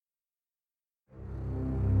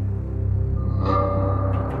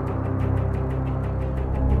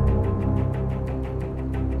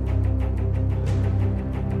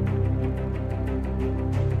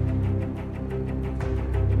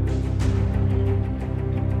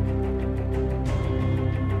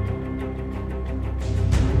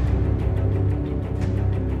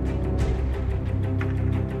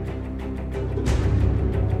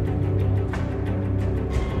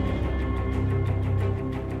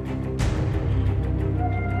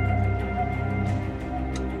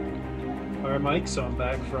All right, Mike. So I'm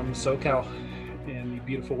back from SoCal and the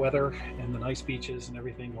beautiful weather and the nice beaches and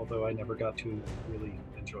everything, although I never got to really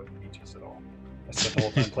enjoy the beaches at all. I spent the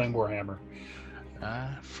whole time playing Warhammer.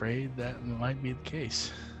 Afraid that might be the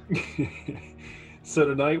case. So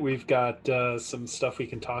tonight we've got some stuff we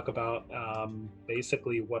can talk about.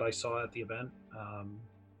 Basically what I saw at the event,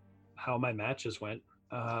 how my matches went.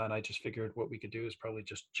 And I just figured what we could do is probably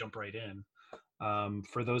just jump right in.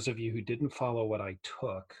 For those of you who didn't follow what I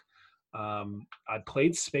took, I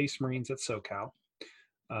played Space Marines at SoCal.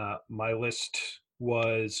 My list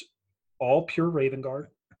was all pure Raven Guard,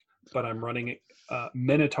 but I'm running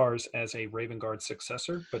Minotaurs as a Raven Guard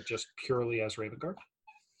successor, but just purely as Raven Guard.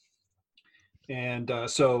 And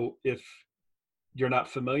so if you're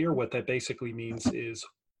not familiar, what that basically means is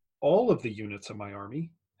all of the units of my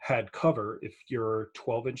army had cover if you're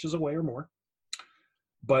 12 inches away or more.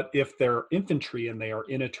 But if they're infantry and they are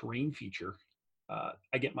in a terrain feature,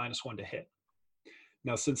 I get -1 to hit.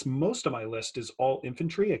 Now, since most of my list is all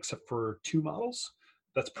infantry except for 2 models,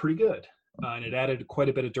 that's pretty good. And it added quite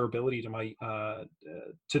a bit of durability to my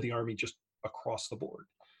to the army just across the board.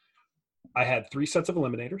 I had 3 sets of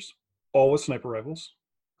eliminators, all with sniper rifles.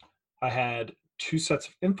 I had 2 sets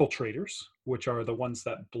of infiltrators, which are the ones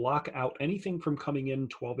that block out anything from coming in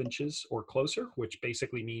 12 inches or closer, which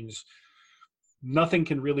basically means nothing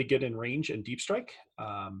can really get in range and deep strike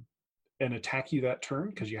and attack you that turn,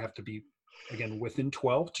 because you have to be, again, within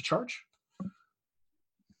 12 to charge.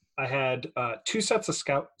 I had 2 sets of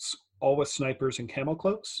scouts, all with snipers and camo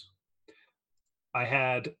cloaks. I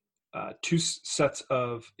had 2 sets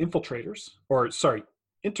of intercessors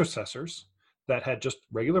that had just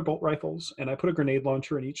regular bolt rifles, and I put a grenade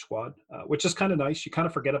launcher in each squad, which is kind of nice. You kind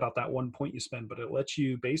of forget about that 1 point you spend, but it lets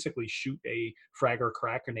you basically shoot a frag or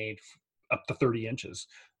crack grenade up to 30 inches,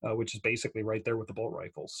 which is basically right there with the bolt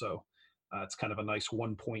rifle. So it's kind of a nice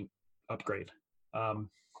 1 point upgrade. I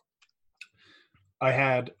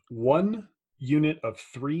had 1 unit of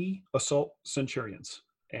 3 assault centurions,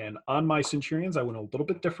 and on my centurions I went a little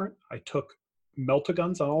bit different. I took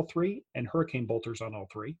melta-guns on all 3 and hurricane bolters on all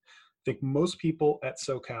 3. I think most people at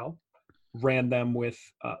SoCal ran them with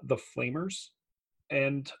the flamers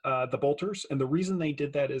and the bolters, and the reason they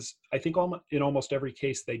did that is I think in almost every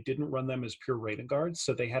case they didn't run them as pure Raven Guards,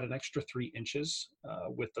 so they had an extra 3 inches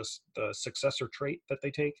with the successor trait that they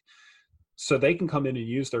take, so they can come in and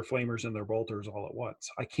use their flamers and their bolters all at once.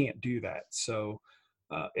 I can't do that, so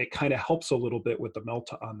it kind of helps a little bit with the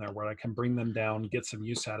melta on there, where I can bring them down, get some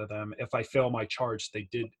use out of them. If I fail my charge, they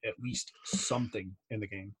did at least something in the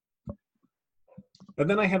game. And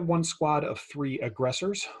then I had 1 squad of 3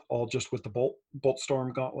 aggressors, all just with the bolt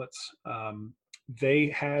storm gauntlets. They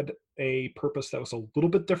had a purpose that was a little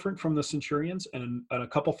bit different from the centurions, and a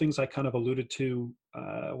couple things I kind of alluded to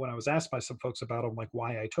when I was asked by some folks about them, like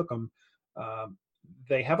why I took them.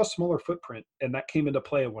 They have a smaller footprint, and that came into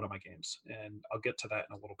play in one of my games, and I'll get to that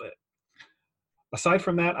in a little bit. Aside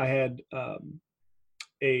from that, I had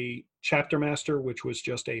a chapter master, which was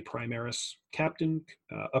just a Primaris captain,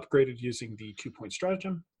 upgraded using the 2-point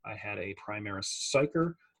stratagem. I had a Primaris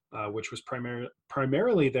psyker, which was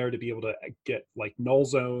primarily there to be able to get like null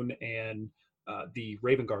zone and the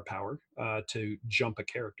Raven Guard power to jump a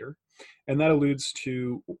character. And that alludes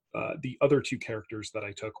to the other 2 characters that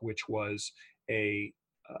I took, which was a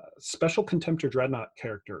special Contemptor Dreadnought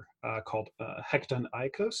character called Hecton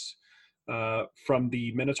Iacos from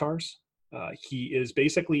the Minotaurs. He is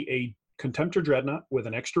basically a Contemptor Dreadnought with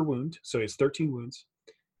an extra wound, so he has 13 wounds.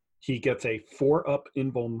 He gets a 4-up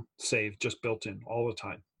invuln save just built in all the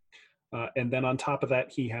time. And then on top of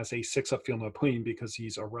that, he has a 6-up feel no pain because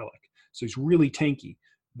he's a relic. So he's really tanky.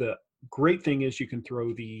 The great thing is you can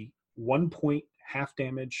throw the 1 point half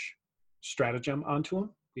damage stratagem onto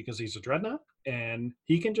him because he's a Dreadnought, and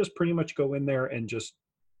he can just pretty much go in there and just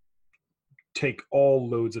take all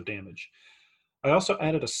loads of damage. I also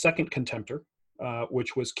added a second Contemptor,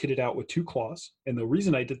 which was kitted out with 2 claws. And the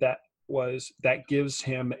reason I did that was that gives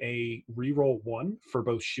him a reroll 1 for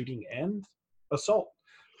both shooting and assault,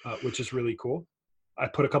 which is really cool. I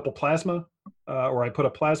put a couple plasma, or I put a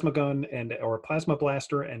plasma gun or a plasma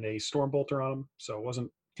blaster and a storm bolter on him. So it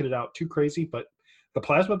wasn't kitted out too crazy, but the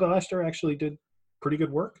plasma blaster actually did pretty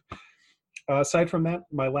good work. Aside from that,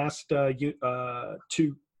 my last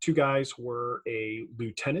two guys were a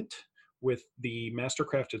lieutenant with the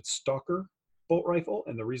mastercrafted Stalker bolt rifle,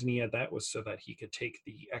 and the reason he had that was so that he could take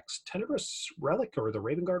the Ex-Tenebris relic, or the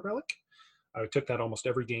Raven Guard relic. I took that almost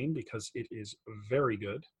every game because it is very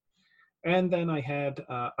good. And then I had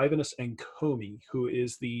Ivanus Enkomi, who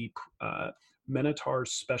is the Minotaur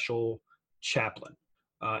special chaplain.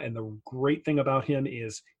 And the great thing about him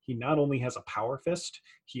is he not only has a power fist,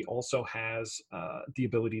 he also has the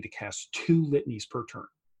ability to cast 2 litanies per turn,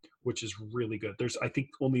 which is really good. There's, I think,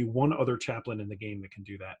 only one other chaplain in the game that can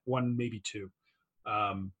do that. One, maybe 2.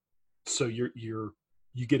 So you're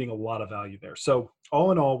getting a lot of value there. So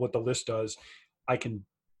all in all, what the list does, I can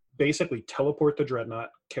basically teleport the Dreadnought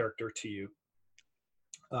character to you.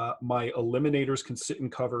 My eliminators can sit in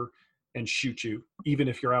cover and shoot you, even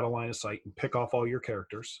if you're out of line of sight, and pick off all your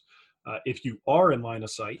characters. If you are in line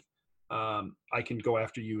of sight, I can go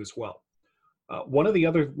after you as well. One of the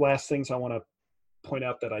other last things I want to point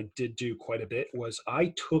out that I did do quite a bit was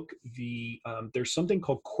I took there's something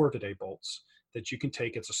called Corvidae bolts that you can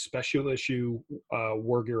take. It's a special issue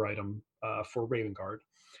war gear item for Raven Guard.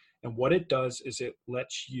 And what it does is it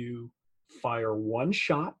lets you fire 1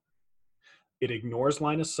 shot. It ignores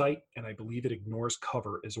line of sight, and I believe it ignores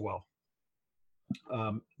cover as well.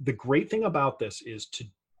 The great thing about this is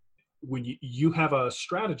when you have a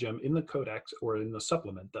stratagem in the codex or in the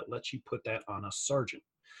supplement that lets you put that on a sergeant.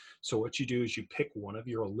 So what you do is you pick one of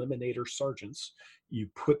your eliminator sergeants, you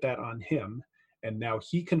put that on him, and now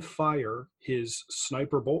he can fire his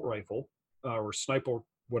sniper bolt rifle or sniper,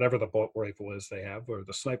 whatever the bolt rifle is they have, or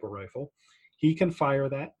the sniper rifle. He can fire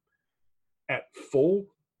that at full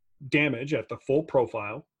damage, at the full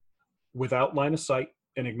profile, without line of sight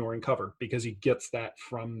and ignoring cover, because he gets that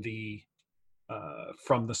from the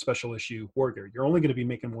special issue war gear. You're only going to be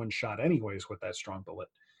making 1 shot anyways with that strong bullet,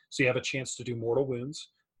 so you have a chance to do mortal wounds.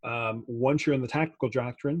 Once you're in the tactical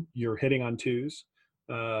doctrine, you're hitting on 2s.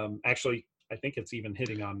 Actually, I think it's even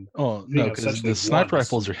hitting on. Oh no, because the sniper 1s.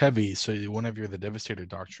 rifles are heavy, so whenever you're the Devastator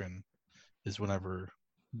doctrine, is whenever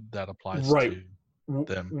that applies Right. to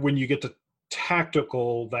them. When you get to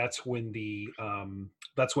tactical, that's when the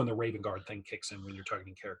Raven Guard thing kicks in when you're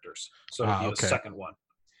targeting characters. So it'll be the second one.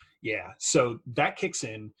 Yeah. So that kicks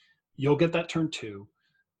in. You'll get that turn 2.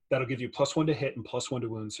 That'll give you +1 to hit and +1 to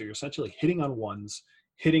wound. So you're essentially hitting on 1s,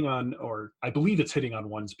 or I believe it's hitting on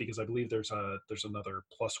 1s, because I believe there's another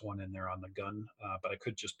 +1 in there on the gun. But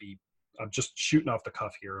I'm just shooting off the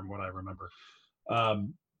cuff here and what I remember.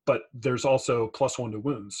 But there's also +1 to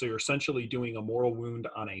wounds. So you're essentially doing a mortal wound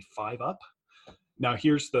on a 5-up. Now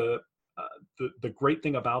here's the great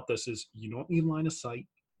thing about this is you don't need line of sight.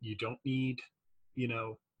 You don't need, you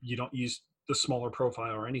don't use the smaller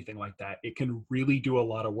profile or anything like that. It can really do a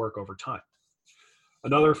lot of work over time.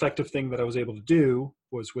 Another effective thing that I was able to do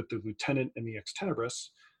was with the Lieutenant and the Extenebris,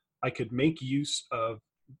 I could make use of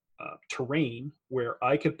terrain where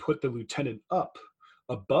I could put the Lieutenant up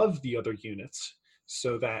above the other units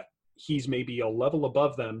so that he's maybe a level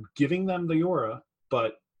above them, giving them the aura,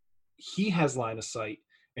 but he has line of sight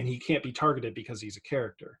and he can't be targeted because he's a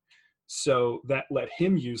character. So that let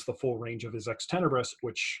him use the full range of his Extenebris,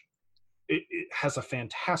 which it has a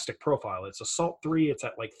fantastic profile. It's Assault 3. It's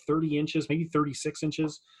at like 30 inches, maybe 36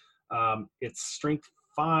 inches. It's Strength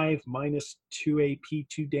 5 minus 2 AP,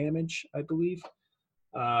 2 damage, I believe,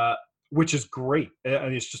 which is great. I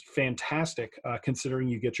mean, it's just fantastic considering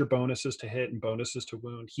you get your bonuses to hit and bonuses to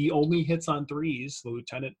wound. He only hits on 3s. The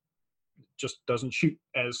Lieutenant just doesn't shoot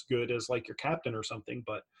as good as like your captain or something,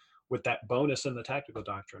 but with that bonus in the tactical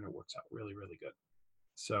doctrine, it works out really, really good.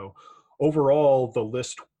 So overall, the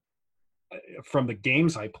list from the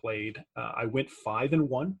games I played, I went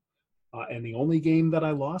 5-1, and the only game that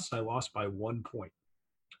I lost by 1 point.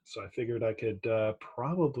 So I figured I could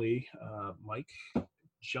probably, Mike,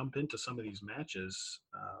 jump into some of these matches.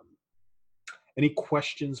 Any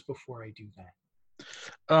questions before I do that?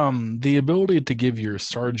 The ability to give your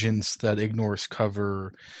sergeants that ignores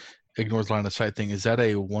cover, ignores line of sight thing, is that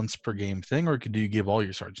a once per game thing, or do you give all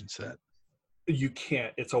your sergeants that? You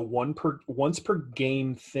can't. It's a once per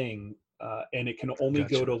game thing, and it can only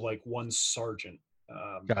go to like 1 sergeant.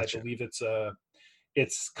 I believe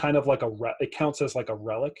it's kind of like it counts as like a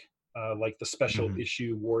relic, like the special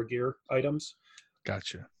issue war gear items.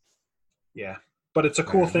 Gotcha. Yeah, but it's a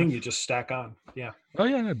cool thing you just stack on. Yeah. Oh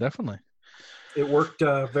yeah, no, definitely. It worked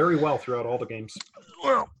very well throughout all the games.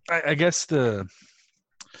 Well, I guess the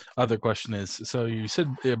other question is, so you said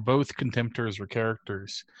both Contemptors were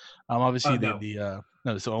characters. Obviously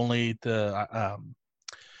no, so only the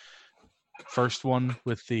first one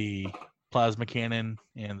with the plasma cannon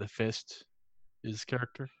and the fist is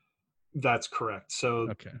character. That's correct. So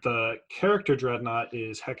the character Dreadnought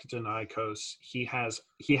is Hecaton Icos. He has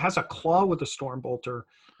a claw with a storm bolter,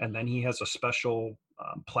 and then he has a special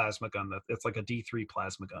plasma gun it's like a D3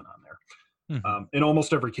 plasma gun on there. In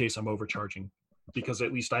almost every case, I'm overcharging because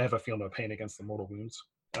at least I have a field of pain against the mortal wounds.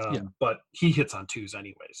 But he hits on 2s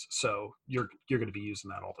anyways, so you're going to be using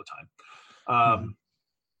that all the time.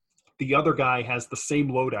 The other guy has the same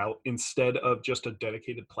loadout. Instead of just a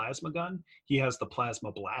dedicated plasma gun, he has the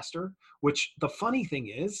plasma blaster, which the funny thing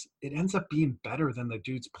is, it ends up being better than the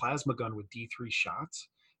dude's plasma gun with D3 shots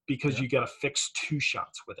because Yeah. you get to fix 2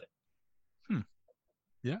 shots with it.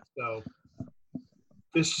 Yeah. So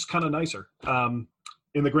it's just kind of nicer.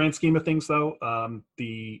 In the grand scheme of things, though,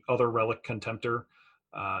 the other relic contemptor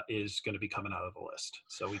is going to be coming out of the list,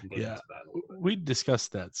 so we can get into that a little bit. We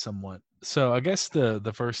discussed that somewhat. So I guess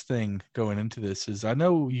the first thing going into this is, I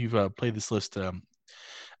know you've played this list a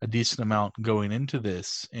decent amount going into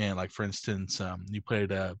this, and like for instance, you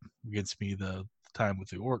played against me the time with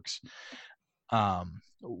the orcs.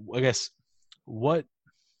 I guess what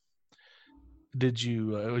did you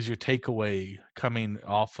was your takeaway coming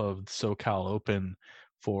off of the SoCal Open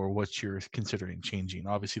for what you're considering changing?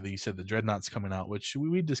 Obviously, you said the dreadnought's coming out, which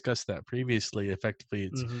we discussed that previously. Effectively,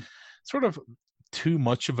 it's sort of too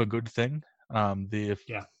much of a good thing.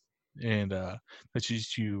 Yeah. And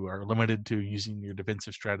that you are limited to using your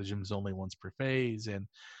defensive stratagems only once per phase, and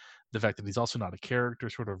the fact that he's also not a character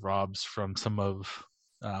sort of robs from some of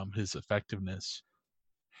his effectiveness.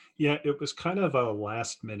 Yeah, it was kind of a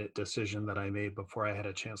last minute decision that I made before I had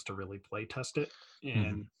a chance to really play test it,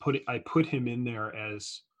 and I put him in there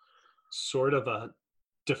as sort of a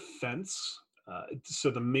defense.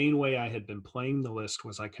 So the main way I had been playing the list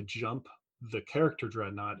was I could jump the character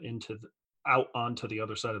dreadnought out onto the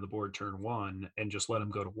other side of the board turn 1 and just let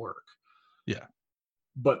him go to work. Yeah.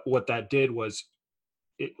 But what that did was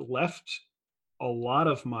it left a lot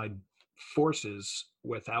of my forces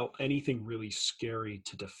without anything really scary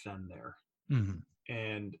to defend there.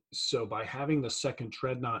 And so by having the second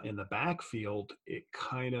dreadnought in the backfield, it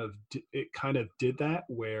kind of did that,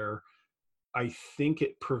 where I think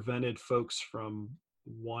it prevented folks from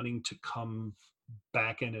wanting to come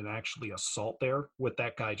back in and actually assault there with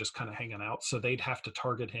that guy just kind of hanging out. So they'd have to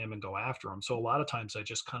target him and go after him. So a lot of times I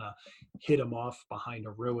just kind of hit him off behind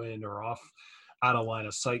a ruin or off out of line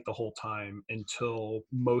of sight the whole time until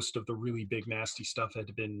most of the really big nasty stuff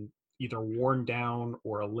had been either worn down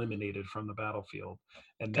or eliminated from the battlefield,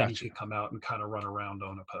 and then he could come out and kind of run around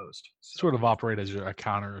unopposed. So, sort of operate as a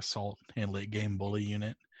counter assault and late game bully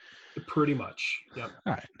unit. Pretty much. Yep.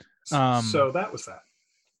 All right. So that was that.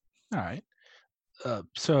 All right.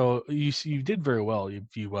 So you did very well.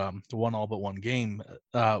 You won all but one game.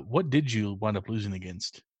 What did you wind up losing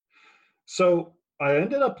against? So I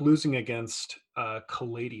ended up losing against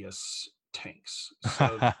Caladius tanks.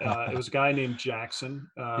 So it was a guy named Jackson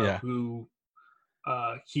who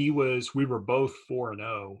we were both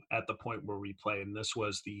 4-0 at the point where we played, and this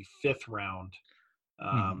was the 5th round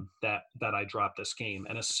that I dropped this game.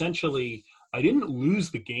 And essentially I didn't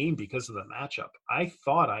lose the game because of the matchup. I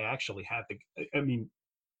thought I actually had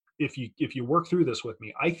if you work through this with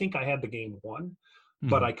me, I think I had the game won,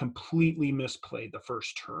 but I completely misplayed the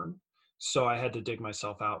first turn. So I had to dig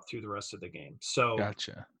myself out through the rest of the game. So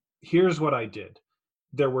here's what I did.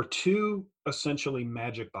 There were 2 essentially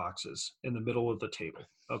magic boxes in the middle of the table.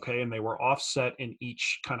 Okay. And they were offset in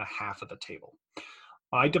each kind of half of the table.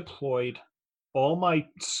 I deployed all my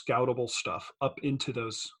scoutable stuff up into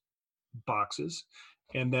those boxes.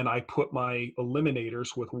 And then I put my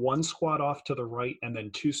eliminators with 1 squad off to the right and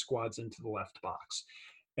then 2 squads into the left box.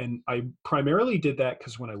 And I primarily did that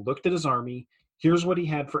because when I looked at his army, here's what he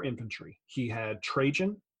had for infantry. He had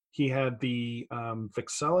Trajan, he had the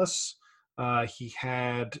Vixellus, he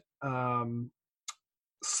had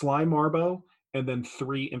Sly Marbo, and then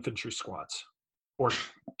 3 infantry squads, or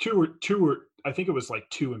two, I think it was like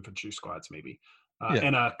 2 infantry squads maybe,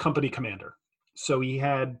 and a company commander. So he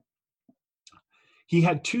had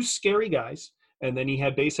 2 scary guys, and then he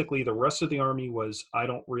had basically the rest of the army was I'm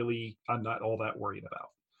not all that worried about.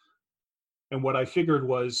 And what I figured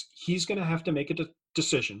was he's going to have to make a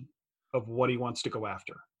decision of what he wants to go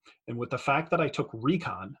after. And with the fact that I took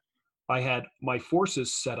recon, I had my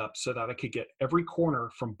forces set up so that I could get every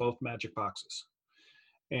corner from both magic boxes.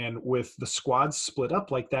 And with the squads split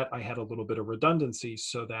up like that, I had a little bit of redundancy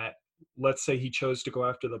so that, let's say he chose to go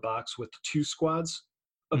after the box with 2 squads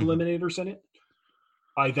of eliminators in it,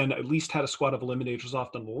 I then at least had a squad of eliminators off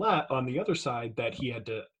on the other side that he had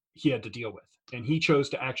to deal with. And he chose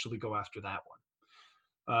to actually go after that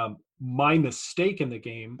one. My mistake in the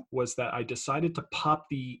game was that I decided to pop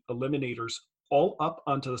the eliminators all up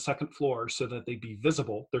onto the second floor so that they'd be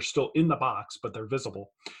visible. They're still in the box, but they're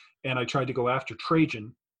visible. And I tried to go after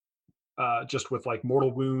Trajan just with like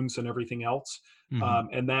mortal wounds and everything else.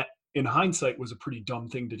 And that, in hindsight, was a pretty dumb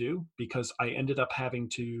thing to do because I ended up having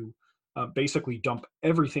to basically dump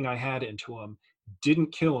everything I had into him,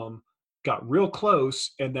 didn't kill him, got real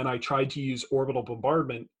close, and then I tried to use orbital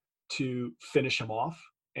bombardment to finish him off.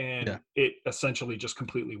 Yeah. and it essentially just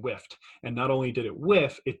completely whiffed. And not only did it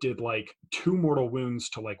whiff, it did like 2 mortal wounds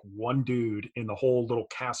to like one dude in the whole little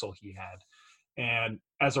castle he had. And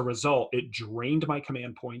as a result, it drained my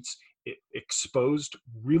command points. It exposed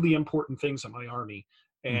really important things in my army.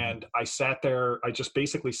 Hmm. And I sat there, I just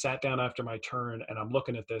basically sat down after my turn, and I'm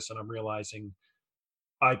looking at this and I'm realizing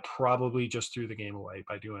I probably just threw the game away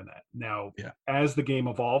by doing that. Now, Yeah. as the game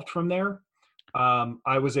evolved from there,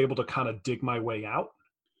 I was able to kind of dig my way out.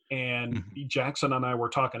 And Hmm. Jackson and I were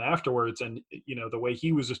talking afterwards, and the way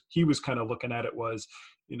he was kind of looking at it was,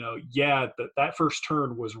 yeah, that first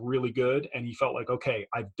turn was really good, and he felt like, okay,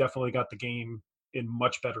 I've definitely got the game in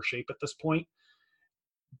much better shape at this point.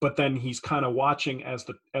 But then he's kind of watching as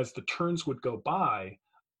the turns would go by.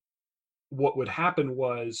 What would happen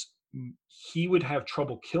was, he would have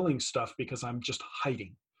trouble killing stuff because I'm just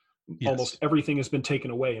hiding. Almost Yes. everything has been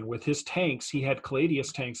taken away, and with his tanks, he had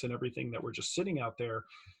Caladius tanks and everything that were just sitting out there.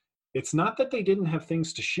 It's not that they didn't have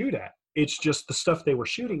things to shoot at. It's just the stuff they were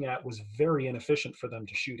shooting at was very inefficient for them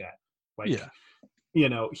to shoot at. Like, Yeah.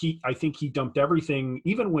 I think he dumped everything.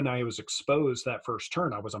 Even when I was exposed that first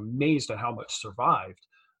turn, I was amazed at how much survived.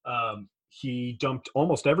 He dumped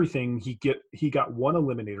almost everything. He got one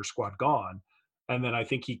eliminator squad gone, and then I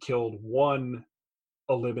think he killed one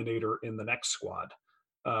eliminator in the next squad,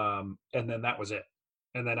 and then that was it.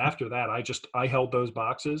 And then after that, I held those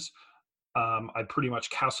boxes. I pretty much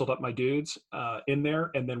castled up my dudes in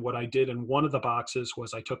there. And then what I did in one of the boxes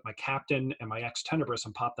was I took my captain and my ex tenebris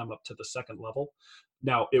and popped them up to the second level.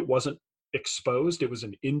 Now, it wasn't exposed, it was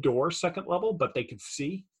an indoor second level, but they could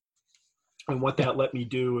see. And what Yeah. that let me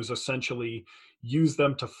do is essentially use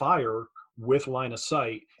them to fire with line of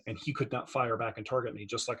sight, and he could not fire back and target me,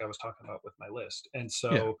 just like I was talking about with my list. And Yeah.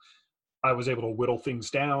 so I was able to whittle things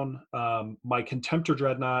down. My Contemptor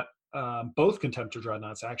Dreadnought, both Contemptor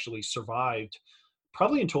Dreadnoughts actually survived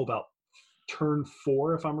probably until about turn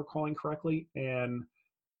 4, if I'm recalling correctly. And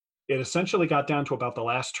it essentially got down to about the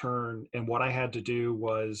last turn. And what I had to do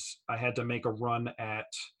was I had to make a run at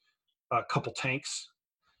a couple tanks.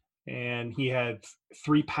 And he had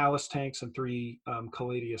 3 Palace tanks and 3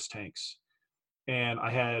 Caladius tanks. And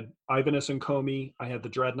I had Ivanus and Comey. I had the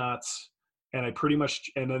Dreadnoughts, and I pretty much,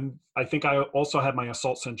 and then I think I also had my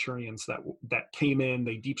Assault Centurions that came in.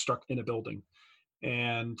 They deep struck in a building,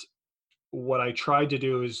 and what I tried to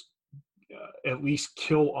do is at least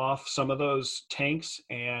kill off some of those tanks,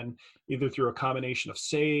 and either through a combination of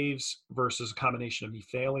saves versus a combination of me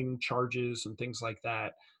failing charges and things like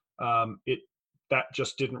that. It that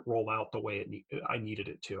just didn't roll out the way I needed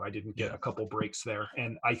it to. I didn't get Yeah. a couple breaks there,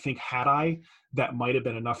 and I think had I, that might have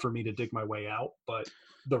been enough for me to dig my way out. But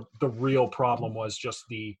the real problem was just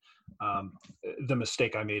um, the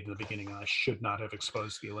mistake I made in the beginning, and I should not have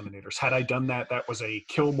exposed the eliminators. Had I done that, that was a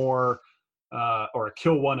kill more or a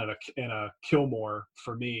kill one and a kill more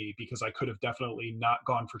for me, because I could have definitely not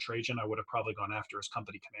gone for Trajan. I would have probably gone after his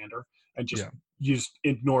company commander and just Yeah. used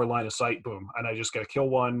ignore line of sight, boom, and I just get a kill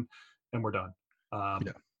one, and we're done. Yeah. Um,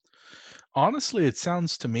 Honestly, it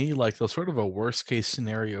sounds to me like the sort of a worst case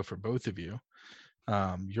scenario for both of you.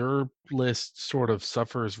 Your list sort of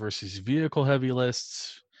suffers versus vehicle heavy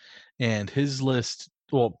lists, and his list,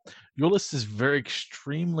 well, your list is very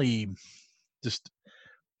extremely just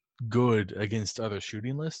good against other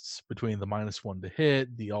shooting lists between the -1 to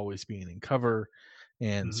hit, the always being in cover,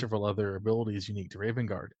 and mhm. several other abilities unique to Raven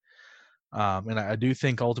Guard. And I do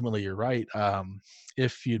think ultimately you're right.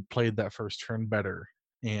 If you'd played that first turn better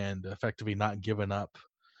and effectively not given up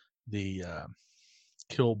the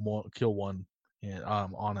kill one and,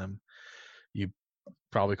 on him, you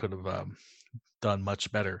probably could have done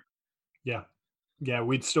much better. Yeah. Yeah,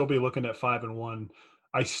 we'd still be looking at 5-1.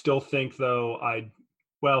 I still think, though,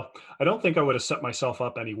 well, I don't think I would have set myself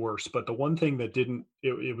up any worse. But the one thing that didn't,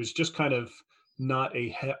 it was just kind of not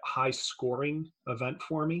a high scoring event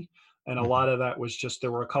for me. And a Hmm. lot of that was just,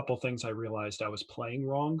 there were a couple things I realized I was playing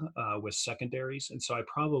wrong with secondaries. And so I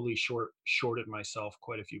probably shorted myself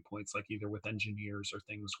quite a few points, like either with engineers or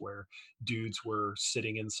things where dudes were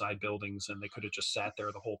sitting inside buildings and they could have just sat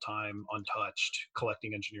there the whole time untouched,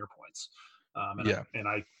 collecting engineer points. Yeah. And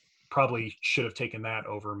I probably should have taken that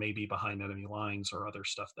over maybe behind enemy lines or other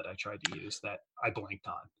stuff that I tried to use that I blanked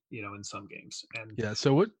on, in some games. And Yeah.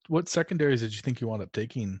 So what secondaries did you think you wound up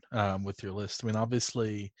taking with your list? I mean,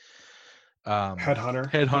 obviously, Headhunter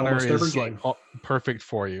Headhunter almost every is like game. perfect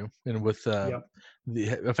for you, and with Yep. the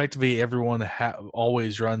effectively everyone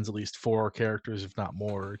always runs at least 4 characters, if not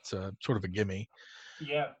more. It's a sort of a gimme.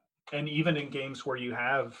 Yeah. And even in games where you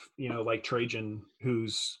have, like Trajan,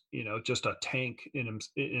 who's, just a tank in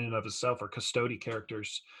and of itself, or custody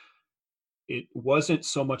characters, it wasn't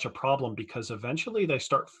so much a problem because eventually they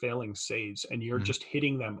start failing saves and you're Mhm. just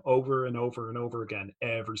hitting them over and over and over again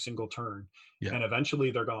every single turn. Yeah. And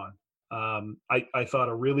eventually they're gone. I thought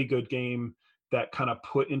a really good game that kind of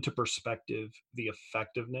put into perspective the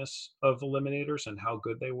effectiveness of eliminators and how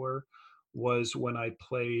good they were was when I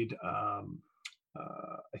played,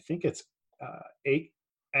 I think it's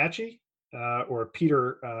Achi or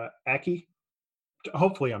Peter Aki.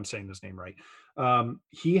 Hopefully I'm saying this name right.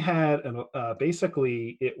 He had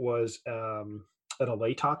basically it was an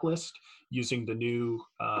allay talk list using the new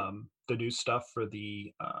stuff for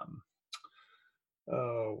the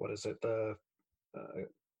oh, what is it, the uh,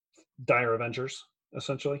 Dire Avengers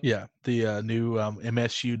essentially. Yeah. The new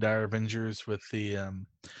MSU Dire Avengers with the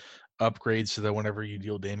upgrades so that whenever you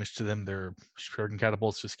deal damage to them, their shuriken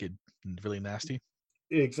catapults just get really nasty.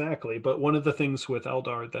 Exactly, but one of the things with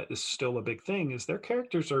Eldar that is still a big thing is their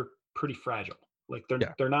characters are pretty fragile. Like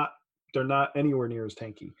Yeah. they're not anywhere near as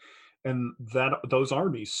tanky, and that those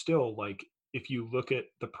armies still, like, if you look at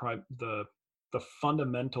the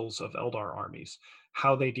fundamentals of Eldar armies,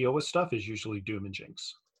 how they deal with stuff is usually Doom and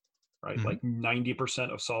Jinx, right? Hmm. Like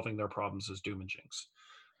 90% of solving their problems is Doom and Jinx.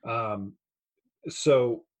 Um,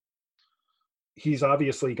 so he's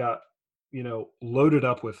obviously got, loaded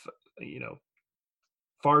up with, you know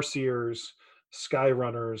Farseers,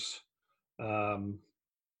 Skyrunners. Um,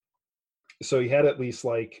 so he had at least,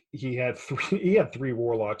 like, he had three. He had three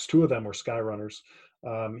warlocks. Two of them were Skyrunners.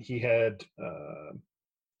 He had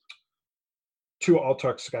two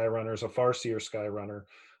Altux Skyrunners, a Farseer Skyrunner.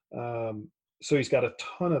 So he's got a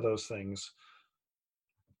ton of those things.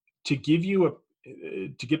 To give you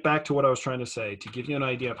to get back to what I was trying to say, to give you an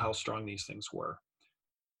idea of how strong these things were.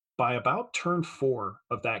 By about turn 4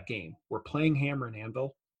 of that game, we're playing Hammer and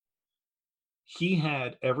Anvil. He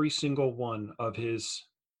had every single one of his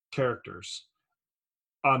characters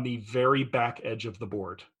on the very back edge of the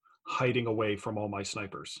board, hiding away from all my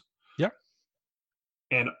snipers. Yeah.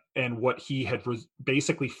 And what he had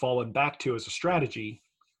basically fallen back to as a strategy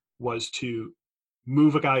was to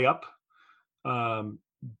move a guy up, um,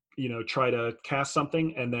 try to cast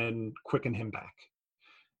something and then quicken him back.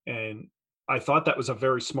 And I thought that was a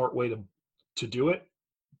very smart way to do it.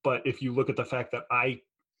 But if you look at the fact that I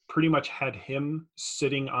pretty much had him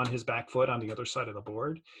sitting on his back foot on the other side of the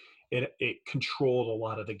board, it controlled a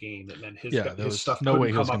lot of the game, and then Yeah. There his was stuff no couldn't way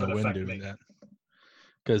he come was up going to and win affect doing me. that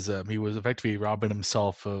because he was effectively robbing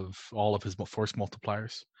himself of all of his force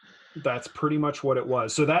multipliers. That's pretty much what it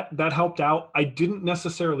was. So that helped out. I didn't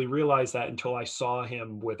necessarily realize that until I saw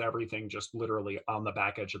him with everything just literally on the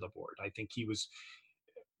back edge of the board. I think he was.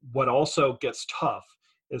 What also gets tough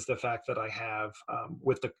is the fact that I have,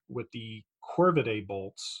 with the Corvidae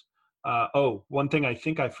bolts. One thing I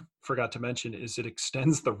think I forgot to mention is it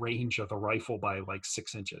extends the range of the rifle by like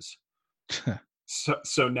 6 inches.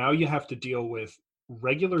 So now you have to deal with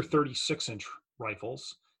regular 36-inch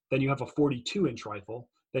rifles. Then you have a 42-inch rifle.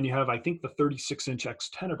 Then you have, I think, the 36-inch X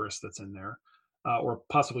Tenebris that's in there, or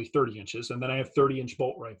possibly 30 inches. And then I have 30-inch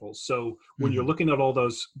bolt rifles. So when you're Hmm. looking at all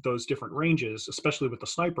those different ranges, especially with the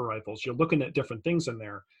sniper rifles, you're looking at different things in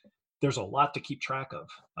there. There's a lot to keep track of.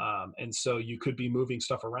 And so you could be moving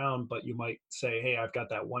stuff around, but you might say, hey, I've got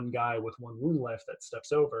that one guy with one wound left that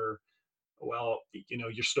steps over. Well,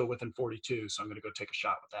 you're still within 42, so I'm going to go take a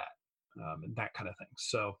shot with that, and that kind of thing.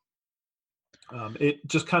 So it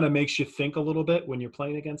just kind of makes you think a little bit when you're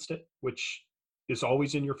playing against it, which is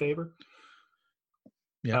always in your favor.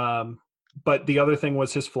 Yeah. Um, but the other thing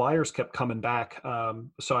was his flyers kept coming back,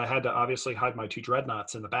 so I had to obviously hide my two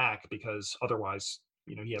dreadnoughts in the back because otherwise,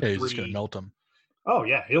 he had Yeah. He's just going to three. melt them. Oh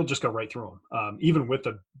yeah, he'll just go right through them. Even with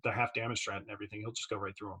the half damage strat and everything, he'll just go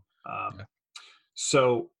right through them. Yeah.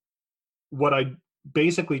 So what I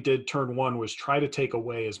basically did turn 1 was try to take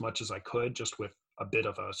away as much as I could, just with a bit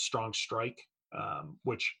of a strong strike,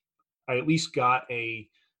 which I at least got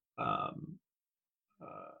um,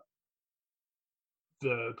 uh,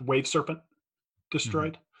 the wave serpent Hmm.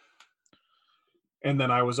 destroyed, and then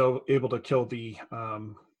I was able to kill the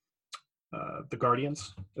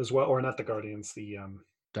guardians as well, or not the guardians, the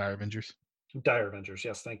Dire Avengers. dire avengers.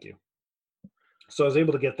 Yes, thank you. So I was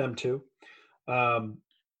able to get them too. Um,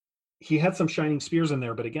 he had some shining spears in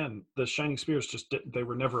there, but again, the shining spears they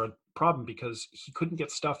were never a problem because he couldn't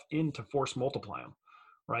get stuff in to force multiply them,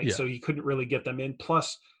 right? Yeah. So he couldn't really get them in.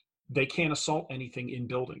 Plus, they can't assault anything in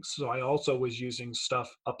buildings. So I also was using stuff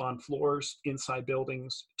up on floors inside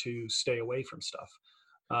buildings to stay away from stuff.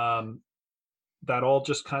 Um, that all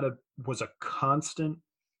just kind of was a constant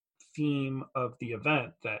theme of the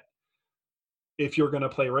event, that if you're going to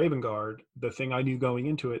play Raven Guard, the thing I knew going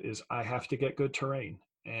into it is I have to get good terrain.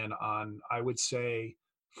 And on, I would say,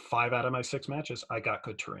 5 out of my 6 matches, I got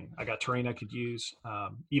good terrain. I got terrain I could use.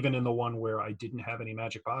 Even in the one where I didn't have any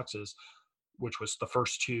magic boxes, which was the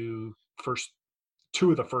first two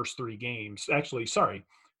of the first 3 games. Actually, sorry,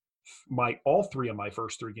 all 3 of my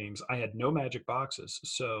first 3 games, I had no magic boxes.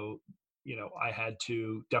 So, I had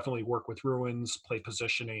to definitely work with ruins, play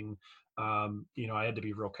positioning. I had to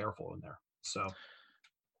be real careful in there. So,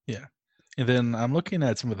 Yeah. And then I'm looking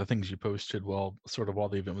at some of the things you posted while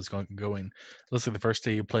the event was going. Looks like the first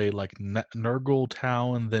day you played like Nurgle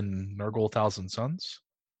Town, then Nurgle Thousand Suns.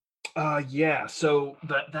 yeah. So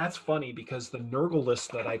that's funny because the Nurgle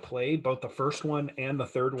list that I played, both the first one and the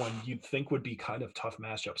third one, you'd think would be kind of tough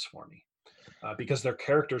matchups for me, because their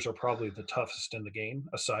characters are probably the toughest in the game,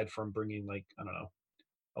 aside from bringing, like, I don't know,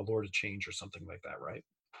 a Lord of Change or something like that, right?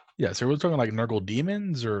 Yeah, so we're talking like Nurgle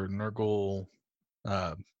Demons or Nurgle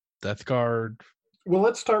uh, Death Guard. Well,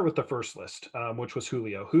 let's start with the first list, which was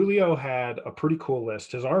Julio. Julio had a pretty cool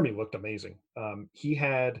list. His army looked amazing. He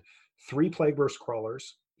had 3 Plague Burst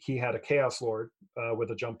Crawlers. He had a Chaos Lord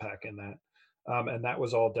with a jump pack in that, and that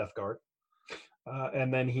was all Death Guard.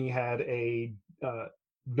 And then he had a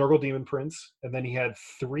Nurgle Demon Prince, and then he had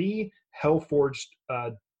 3 Hellforged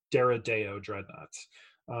Daradeo Dreadnoughts,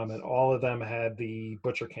 and all of them had the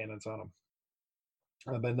Butcher Cannons on them.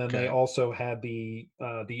 And then they Okay. also had the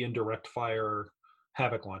indirect fire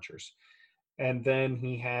Havoc launchers. And then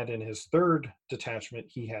he had in his third detachment,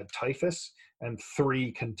 he had Typhus and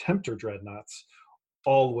 3 Contemptor Dreadnoughts,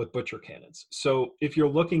 all with Butcher Cannons. So if you're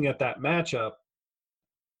looking at that matchup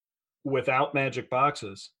without magic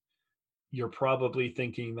boxes, you're probably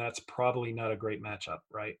thinking that's probably not a great matchup,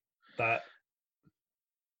 right? That I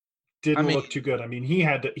didn't mean, look too good. I mean, he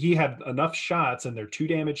had enough shots, and they're 2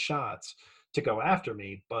 damage shots to go after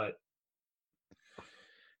me, but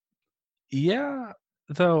yeah,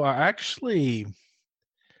 though I'm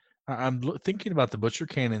thinking about the Butcher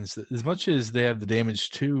Cannons. As much as they have the damage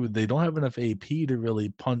too, they don't have enough AP to really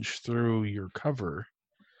punch through your cover.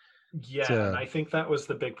 It's yeah, and I think that was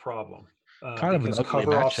the big problem, kind of an because ugly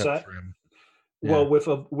cover matchup offset. for him. Well,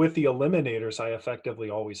 Yeah. with the eliminators, I effectively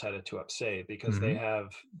always had a 2-up save because Hmm.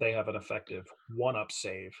 they have an effective 1-up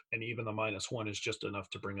save, and even the -1 is just enough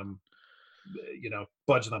to bring them,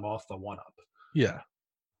 budge them off the 1-up. Yeah.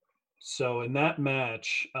 So in that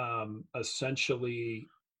match, essentially,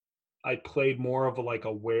 I played more of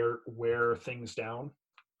a wear things down,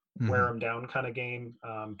 wear Hmm. them down kind of game.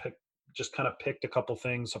 Just kind of picked a couple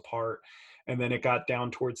things apart, and then it got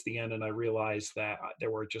down towards the end, and I realized that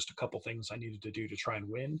there were just a couple things I needed to do to try and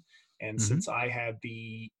win. And Hmm. since I had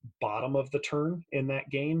the bottom of the turn in that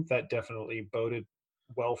game, that definitely boded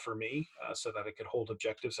well for me, so that I could hold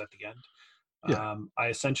objectives at the end. Yeah. I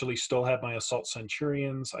essentially still had my assault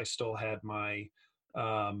centurions. I still had my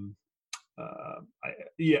um,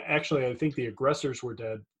 yeah, actually, I think the aggressors were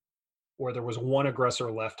dead, or there was one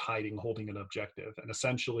aggressor left hiding, holding an objective. And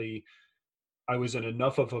essentially, I was in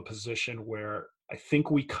enough of a position where I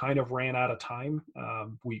think we kind of ran out of time.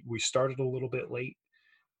 We started a little bit late,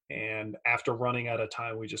 and after running out of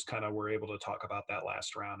time, we just kind of were able to talk about that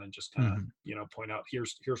last round and just kind of, Hmm. point out,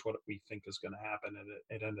 here's what we think is going to happen, and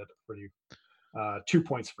it ended up pretty 2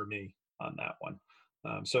 points for me on that one.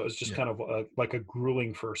 So it was just Yeah. kind of like a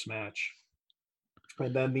grueling first match.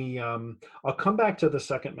 And then I'll come back to the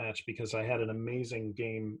second match because I had an amazing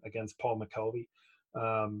game against Paul McKelvey.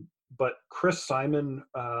 But Chris Simon,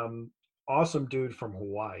 awesome dude from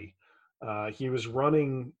Hawaii. He was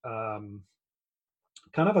running kind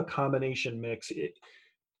of a combination mix,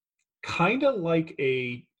 kind of like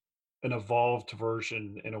an evolved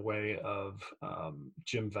version in a way of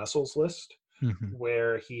Jim Vessel's list, Hmm.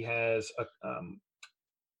 where he has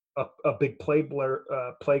a big plague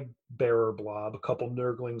bearer blob, a couple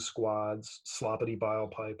nurgling squads, sloppity bile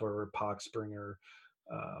piper, poxbringer.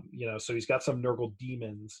 So he's got some nurgle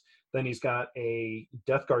demons. Then he's got a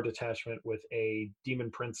death guard detachment with a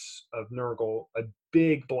demon prince of nurgle, a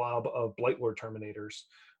big blob of blightlord terminators,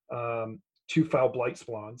 2 foul blight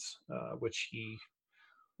spawns, which he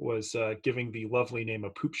was giving the lovely name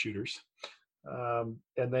of poop shooters. And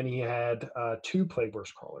then he had 2 Plague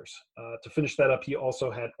Burst Crawlers. To finish that up, he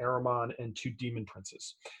also had Aramon and 2 Demon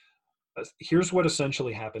Princes. Here's what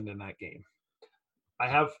essentially happened in that game. I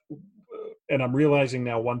have, and I'm realizing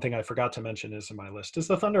now, one thing I forgot to mention is in my list is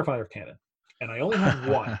the Thunderfire Cannon. And I only have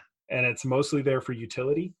one, and it's mostly there for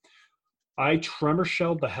utility. I tremor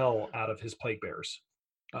shelled the hell out of his Plague Bears.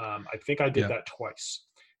 I think I did Yeah. that twice.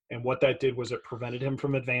 And what that did was it prevented him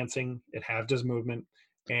from advancing, it halved his movement,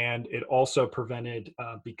 and it also prevented,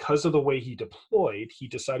 because of the way he deployed, he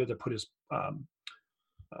decided to put his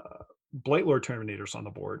Blightlord Terminators on the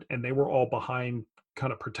board, and they were all behind,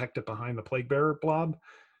 kind of protected behind the Plague Bearer blob.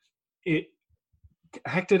 it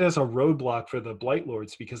acted as a roadblock for the Blight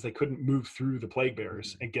Lords because they couldn't move through the Plague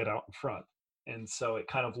Bearers and get out in front. And so it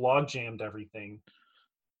kind of log jammed everything.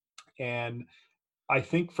 And I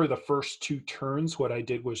think for the first 2 turns, what I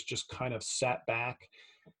did was just kind of sat back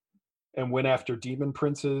and went after Demon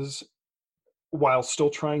Princes while still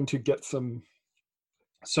trying to get some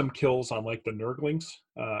kills on like the Nurglings.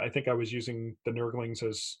 I think I was using the Nurglings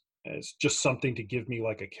as just something to give me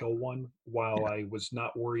like a kill one while Yeah. I was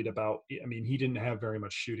not worried about. I mean, he didn't have very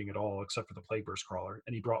much shooting at all except for the Plague Burst Crawler,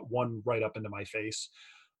 and he brought one right up into my face,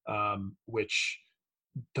 which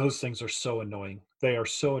those things are so annoying. They are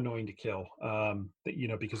so annoying to kill.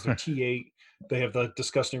 Because they're T8, they have the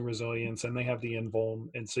disgusting resilience, and they have the invuln,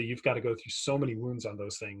 and so you've got to go through so many wounds on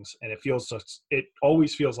those things, and it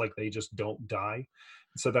always feels like they just don't die.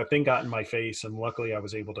 So that thing got in my face, and luckily I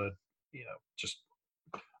was able to, just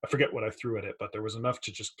I forget what I threw at it, but there was enough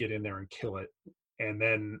to just get in there and kill it. And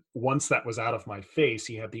then once that was out of my face,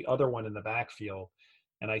 he had the other one in the backfield,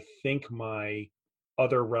 and I think my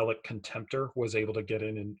other relic Contemptor was able to get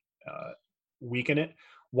in and weaken it,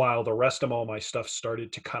 while the rest of all my stuff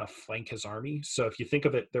started to kind of flank his army. So if you think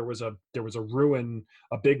of it, there was a ruin,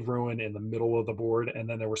 a big ruin in the middle of the board, and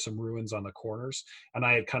then there were some ruins on the corners. And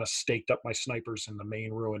I had kind of staked up my snipers in the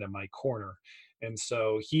main ruin in my corner. And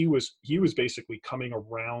so he was basically coming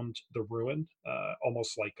around the ruin,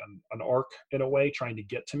 almost like an arc in a way, trying to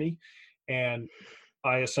get to me. And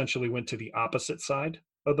I essentially went to the opposite side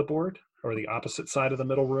of the board, or the opposite side of the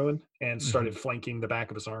middle ruin, and Hmm. started flanking the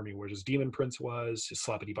back of his army, where his Demon Prince was, his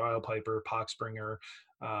Sloppity Bilepiper, Poxbringer.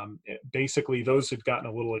 Basically, those had gotten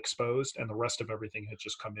a little exposed, and the rest of everything had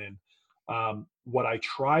just come in. What I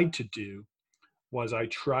tried to do was I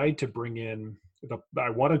tried to bring in I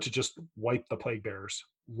wanted to just wipe the Plague Bearers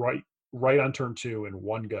right on turn 2 in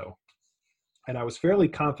one go. And I was fairly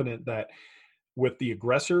confident that with the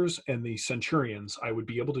aggressors and the Centurions, I would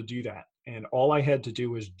be able to do that. And all I had to do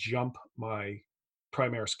was jump my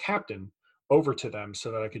Primaris captain over to them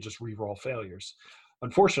so that I could just re-roll failures.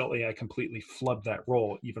 Unfortunately, I completely flubbed that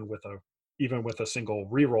roll, even with a single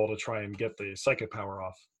re-roll to try and get the psychic power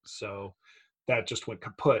off. So that just went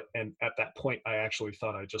kaput. And at that point, I actually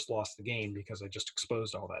thought I just lost the game because I just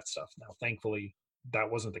exposed all that stuff. Now, thankfully, that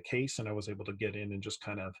wasn't the case, and I was able to get in and just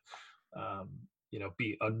kind of um,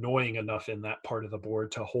 be annoying enough in that part of the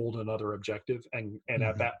board to hold another objective. And at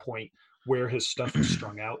Hmm. that point, where his stuff was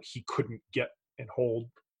strung out, he couldn't get and hold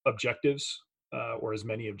objectives, or as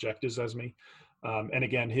many objectives as me. And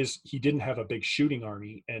again, he didn't have a big shooting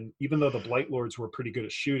army, and even though the Blight Lords were pretty good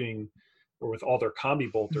at shooting, or with all their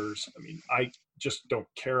combi bolters, I mean, I just don't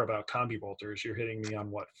care about combi bolters. You're hitting me on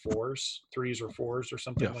what, fours, threes or fours or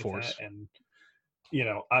something Yeah, like that, force. and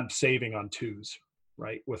I'm saving on twos,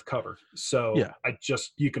 right, with cover. So Yeah. I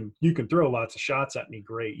just you can throw lots of shots at me.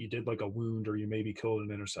 Great, you did like a wound, or you maybe killed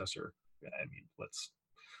an intercessor. I mean,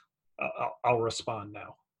 I'll respond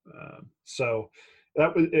now. So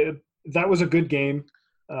that was a good game.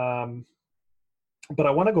 Um, but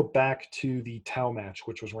I want to go back to the Tau match,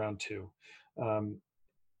 which was round 2. Um,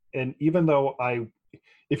 and even though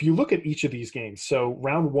if you look at each of these games, so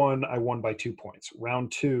round 1, I won by 2 points.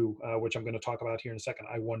 Round 2, which I'm going to talk about here in a second,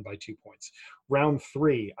 I won by 2 points. Round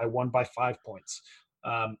 3, I won by 5 points.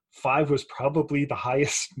 5 was probably the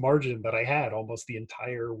highest margin that I had almost the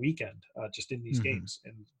entire weekend, just in these Hmm. games.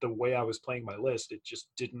 And the way I was playing my list, it just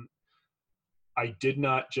didn't. I did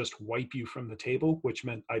not just wipe you from the table, which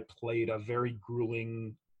meant I played a very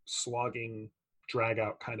grueling, slogging, drag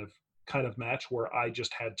out kind of match where I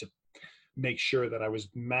just had to make sure that I was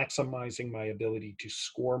maximizing my ability to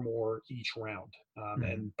score more each round. Hmm.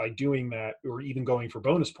 And by doing that, or even going for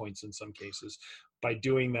bonus points in some cases, by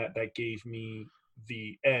doing that, that gave me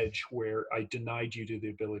the edge where I denied you to the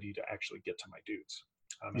ability to actually get to my dudes.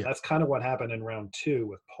 And Yeah. that's kind of what happened in round 2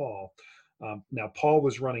 with Paul. Now, Paul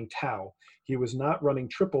was running Tau. He was not running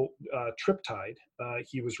Triptide.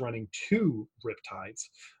 He was running 2 Riptides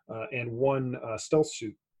and 1 Stealth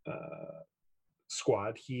Suit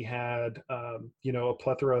squad. He had, a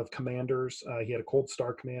plethora of commanders. He had a Cold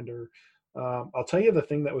Star commander. I'll tell you the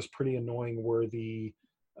thing that was pretty annoying were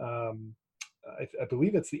um, I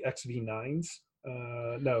believe it's the XV9s.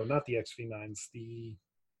 No, not the XV9s. The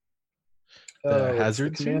It's the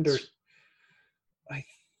hazard commander. suits. I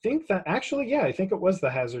think that actually, yeah, I think it was the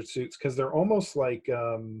hazard suits because they're almost like,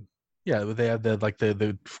 Yeah, they have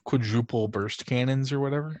the quadruple burst cannons or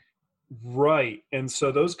whatever. right. And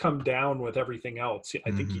so those come down with everything else.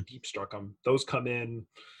 I think he Hmm. deep struck them. Those come in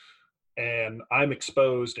and I'm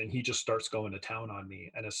exposed, and he just starts going to town on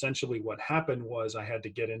me. And essentially what happened was I had to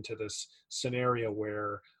get into this scenario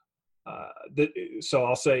where so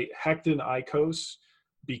I'll say Hecton Icos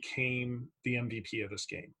became the MVP of this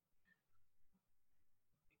game.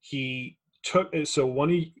 So one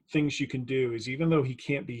of the things you can do is, even though he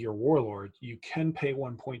can't be your warlord, you can pay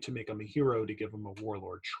 1 point to make him a hero to give him a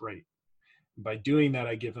warlord trait. By doing that,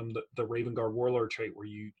 I give him the Raven Guard warlord trait where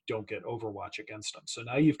you don't get Overwatch against him. So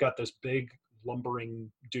now you've got this big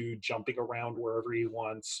lumbering dude jumping around wherever he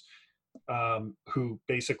wants, who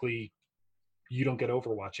basically you don't get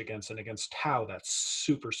Overwatch against. And against Tau, that's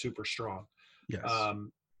super, super strong. Yes.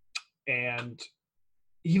 And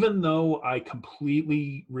even though I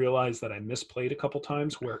completely realized that I misplayed a couple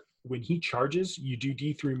times, where when he charges, you do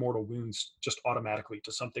D3 mortal wounds just automatically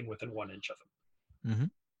to something within 1 inch of him, Mm-hmm.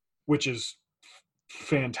 which is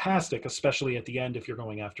fantastic, especially at the end if you're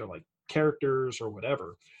going after like characters or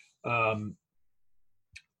whatever.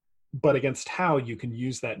 But against Tau, you can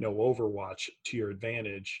use that no Overwatch to your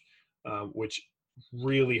advantage, which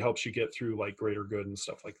really helps you get through like greater good and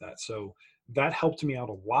stuff like that. So that helped me out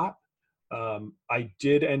a lot. I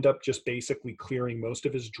did end up just basically clearing most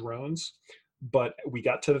of his drones, but we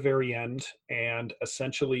got to the very end, and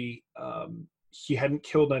essentially he hadn't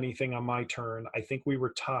killed anything on my turn. I think we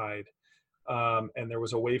were tied. And there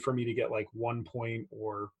was a way for me to get like 1 point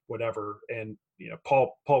or whatever. And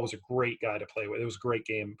Paul was a great guy to play with. It was a great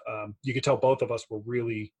game. You could tell both of us were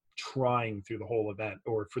really trying through the whole event,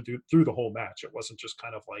 or through the whole match. It wasn't just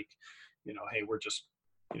kind of like, hey, we're just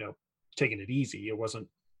taking it easy. It wasn't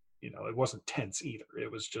tense either.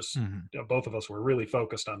 It was just both of us were really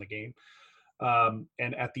focused on the game.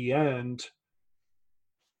 And at the end,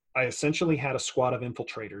 I essentially had a squad of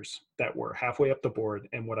infiltrators that were halfway up the board,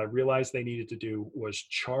 and what I realized they needed to do was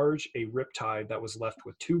charge a Riptide that was left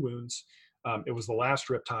with 2 wounds. It was the last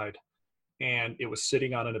Riptide, and it was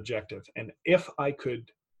sitting on an objective. And if I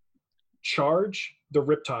could charge the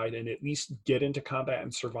Riptide and at least get into combat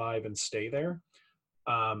and survive and stay there,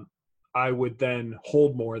 I would then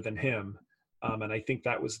hold more than him. And I think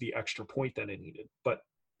that was the extra point that I needed. But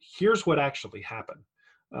here's what actually happened.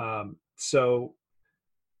 So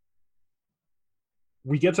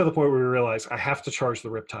we get to the point where we realize I have to charge the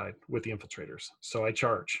Riptide with the infiltrators. So I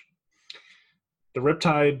charge. The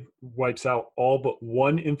Riptide wipes out all but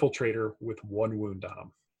 1 infiltrator with 1 wound on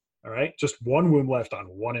him. All right, just 1 wound left on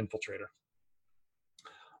 1 infiltrator.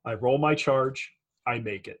 I roll my charge. I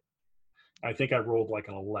make it. I think I rolled like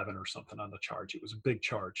an 11 or something on the charge. It was a big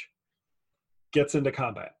charge. Gets into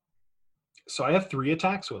combat. So I have 3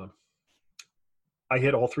 attacks with him. I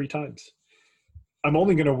hit all 3 times. I'm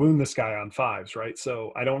only going to wound this guy on 5s, right?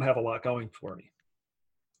 So I don't have a lot going for me.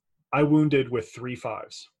 I wounded with 3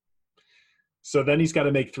 5s. So then he's got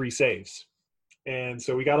to make 3 saves. And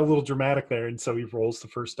so we got a little dramatic there. And so he rolls the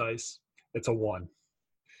first dice. It's a 1.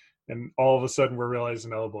 And all of a sudden we're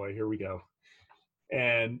realizing, oh boy, here we go.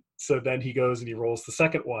 And so then he goes and he rolls the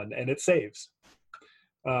second one, and it saves.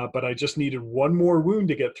 But I just needed 1 more wound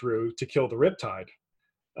to get through to kill the Riptide.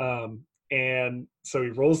 And so he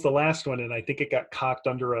rolls the last one, and I think it got cocked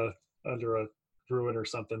under a ruin or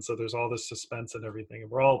something. So there's all this suspense and everything.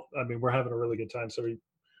 And we're having a really good time. So he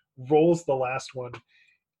rolls the last one.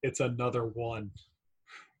 It's another 1.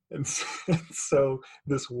 And so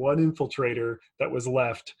this 1 infiltrator that was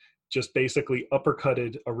left just basically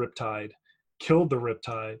uppercutted a Riptide, killed the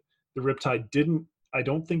Riptide. The Riptide didn't, I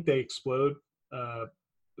don't think they explode.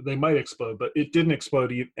 They might explode, but it didn't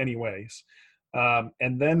explode anyways.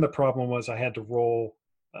 And then the problem was I had to roll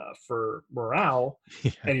for morale,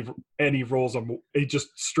 yeah. and he rolls he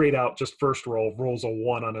just straight out, just first roll, rolls a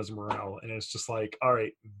 1 on his morale. And it's just like, all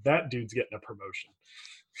right, that dude's getting a promotion.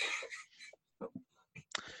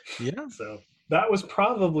 Yeah. So that was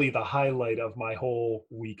probably the highlight of my whole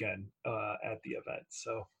weekend at the event.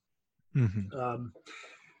 So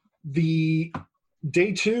the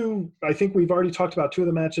day 2, I think we've already talked about 2 of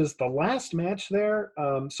the matches. The last match there,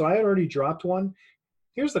 so I had already dropped 1.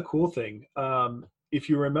 Here's the cool thing. If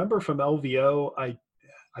you remember from LVO,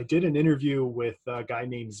 I did an interview with a guy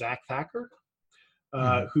named Zach Thacker,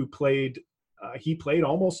 who played he played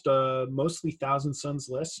almost mostly Thousand Suns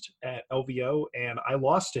list at LVO, and I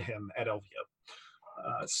lost to him at LVO.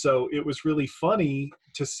 So it was really funny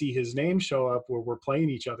to see his name show up where we're playing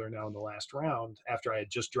each other now in the last round after I had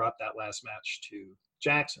just dropped that last match to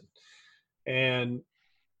Jackson. And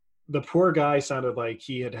the poor guy sounded like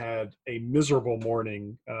he had had a miserable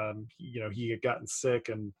morning. He had gotten sick,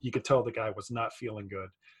 and you could tell the guy was not feeling good.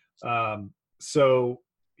 So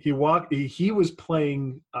he was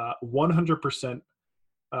playing 100%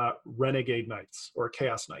 Renegade Knights or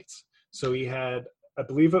Chaos Knights. So he had, I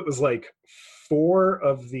believe it was like 4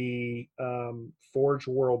 of the Forge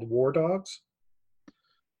World War Dogs.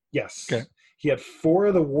 Yes. Okay. He had 4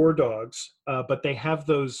 of the War Dogs, but they have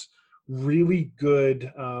those really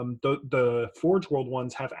good. The Forge World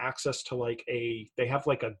ones have access to they have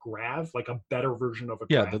like a grav, like a better version of a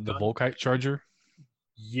Yeah, grav the gun. Volkite charger.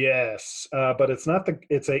 Yes, but it's not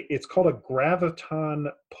it's called a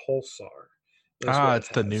graviton pulsar, is what it It's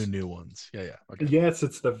the has. new ones. Yeah, yeah. Okay. Yes,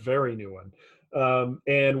 it's the very new one.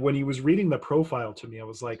 And when he was reading the profile to me, I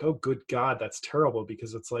was like, "Oh, good God, that's terrible!"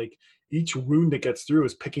 Because it's like each wound that gets through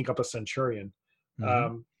is picking up a Centurion, Mm-hmm.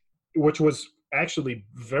 um, which was actually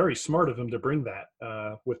very smart of him to bring that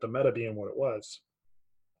with the meta being what it was.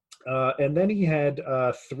 And then he had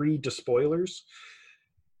 3 despoilers.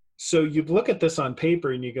 So you'd look at this on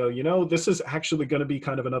paper and you go, this is actually going to be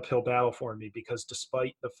kind of an uphill battle for me, because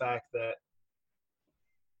despite the fact that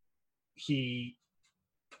he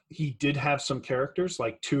he did have some characters,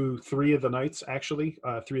 like 3 of the knights, actually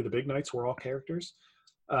 3 of the big knights were all characters.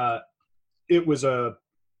 uh, it was a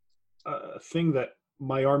thing that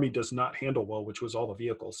my army does not handle well, which was all the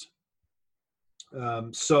vehicles.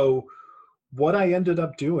 So what I ended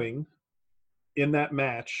up doing in that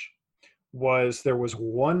match was there was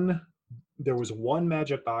one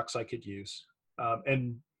magic box I could use.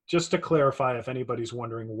 And just to clarify, if anybody's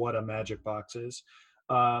wondering what a magic box is,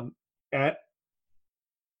 at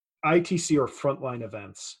ITC or frontline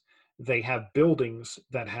events, they have buildings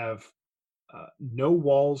that have no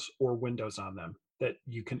walls or windows on them that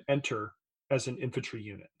you can enter as an infantry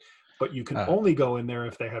unit, but you can Uh, only go in there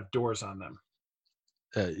if they have doors on them.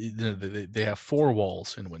 they have 4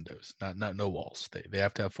 walls in Windows, not no walls. They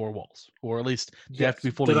have to have 4 walls, or at least they have to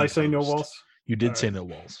Yes. be fully Did I say no enclosed. walls? You All did say right. no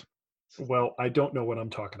walls. Well, I don't know what I'm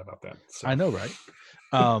talking about then. I So, know, right?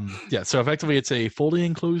 Yeah. So effectively, it's a fully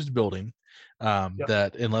enclosed building yep.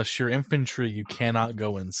 that, unless you're infantry, you cannot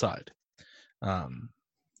go inside. Um,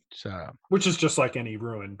 so Which is just like any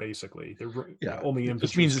ruin, basically. yeah, Only it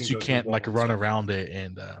just infantries means can that you go through can't like wall and run stuff. around it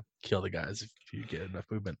and kill the guys if you get enough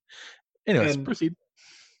movement. Anyways, And proceed.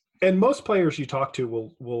 and most players you talk to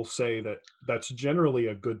will say that that's generally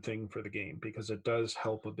a good thing for the game, because it does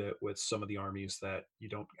help a bit with some of the armies that you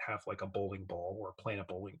don't have like a bowling ball or planet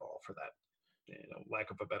bowling ball, for that,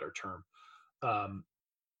 lack of a better term. Um,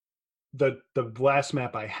 the last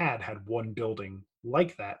map I had one building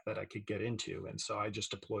like that I could get into, and so I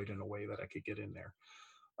just deployed in a way that I could get in there.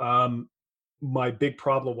 My big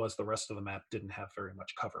problem was the rest of the map didn't have very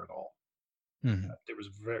much cover at all. Mm-hmm. There was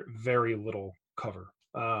very very little cover.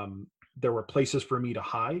 There were places for me to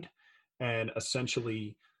hide, and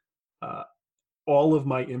essentially uh, all of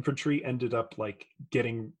my infantry ended up like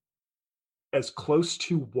getting as close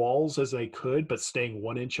to walls as they could, but staying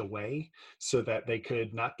 1 inch away, so that they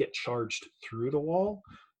could not get charged through the wall,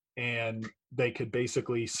 and they could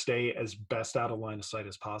basically stay as best out of line of sight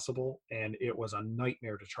as possible. And it was a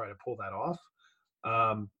nightmare to try to pull that off.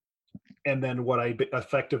 Um, and then what I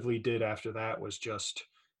effectively did after that was just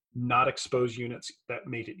not expose units that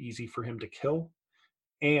made it easy for him to kill.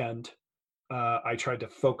 And I tried to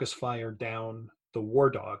focus fire down the war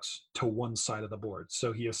dogs to one side of the board.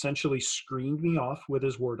 So he essentially screened me off with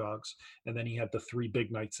his war dogs, and then he had the 3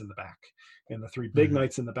 big knights in the back. And the 3 big Mm-hmm.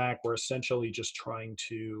 knights in the back were essentially just trying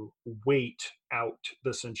to wait out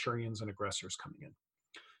the centurions and aggressors coming in.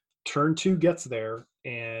 Turn 2 gets there,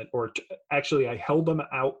 actually I held them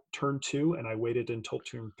out turn 2, and I waited until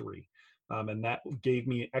turn 3. And that gave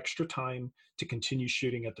me extra time to continue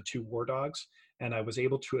shooting at the 2 war dogs, and I was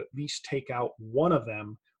able to at least take out one of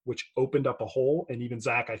them, which opened up a hole. And even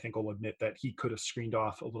Zach, I think, will admit that he could have screened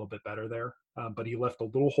off a little bit better there, but he left a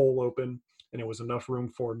little hole open, and it was enough room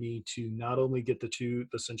for me to not only get the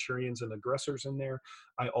centurions and aggressors in there.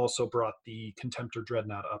 I also brought the Contemptor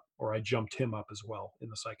Dreadnought up, or I jumped him up as well in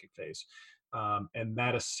the psychic phase. And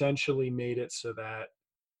that essentially made it so that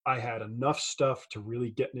I had enough stuff to really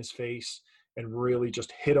get in his face and really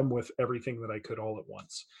just hit him with everything that I could all at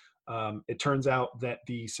once. It turns out that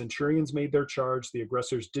the Centurions made their charge, the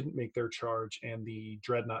aggressors didn't make their charge, and the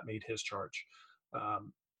Dreadnought made his charge.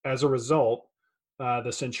 As a result,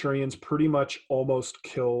 the Centurions pretty much almost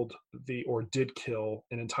did kill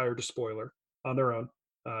an entire despoiler on their own.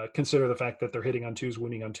 Consider the fact that they're hitting on 2s,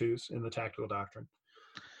 winning on 2s in the tactical doctrine.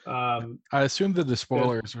 I assume that the And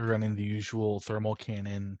spoilers are running the usual thermal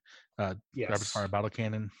cannon, rapid yes, fire battle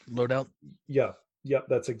cannon loadout. yeah, yep,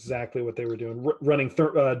 that's exactly what they were doing, running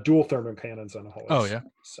dual thermal cannons on Oh always. yeah.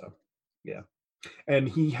 So, yeah, and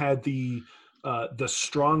he had the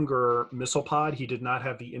stronger missile pod. He did not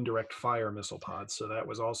have the indirect fire missile pod, so that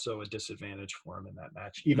was also a disadvantage for him in that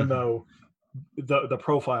match. Even Mm-hmm. though the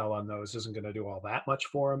profile on those isn't going to do all that much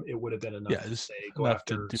for him, it would have been enough Yeah, to just say go enough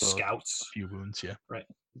to after do a scouts. few wounds. Yeah. Right.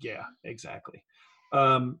 Yeah, exactly.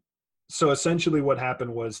 Um, so essentially what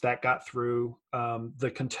happened was that got through. The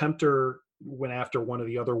Contemptor went after one of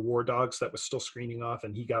the other war dogs that was still screening off,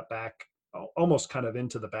 and he got back almost kind of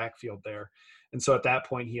into the backfield there. And so at that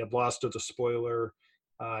point, he had lost a despoiler.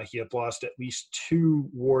 He had lost at least 2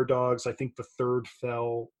 war dogs. I think the third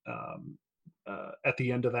fell at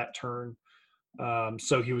the end of that turn.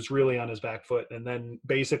 So he was really on his back foot. And then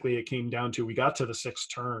basically it came down to, we got to the 6th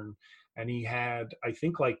turn, and he had, I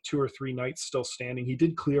think, like 2 or 3 knights still standing. He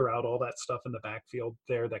did clear out all that stuff in the backfield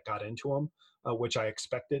there that got into him, which I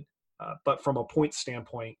expected. But from a point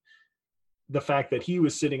standpoint, the fact that he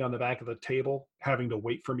was sitting on the back of the table, having to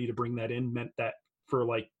wait for me to bring that in, meant that for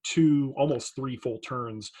like 2, almost 3 full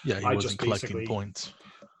turns, Yeah, he I wasn't just collecting basically points.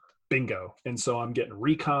 bingo. And so I'm getting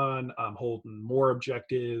recon, I'm holding more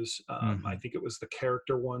objectives. I think it was the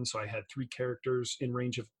character one. So I had 3 characters in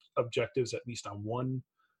range of objectives, at least on one,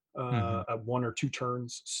 1 or 2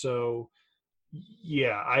 turns. So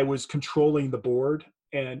yeah, I was controlling the board.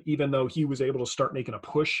 And even though he was able to start making a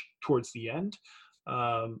push towards the end,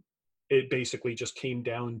 it basically just came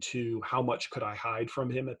down to how much could I hide from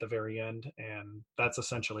him at the very end. And that's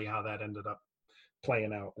essentially how that ended up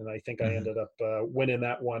playing out. And I think I ended up winning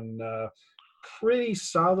that one pretty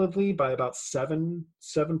solidly by about 7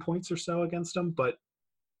 points or so against him. But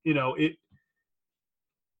it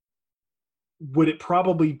would it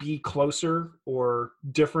probably be closer or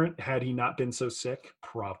different had he not been so sick?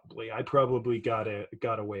 Probably. I probably got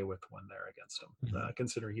away with one there against him,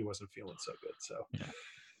 considering he wasn't feeling so good. So Yeah.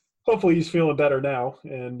 hopefully he's feeling better now.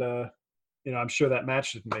 And I'm sure that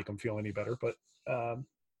match didn't make him feel any better, but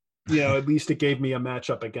at least it gave me a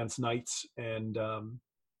matchup against knights. And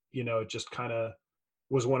it just kind of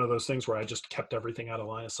was one of those things where I just kept everything out of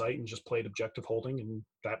line of sight and just played objective holding, and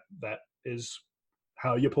that is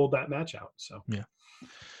how you pulled that match out. So yeah.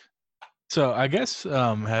 So I guess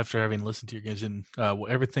after having listened to your games and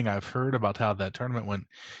everything I've heard about how that tournament went,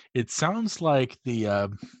 it sounds like the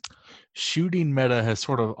shooting meta has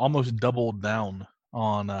sort of almost doubled down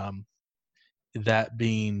on that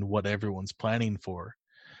being what everyone's planning for.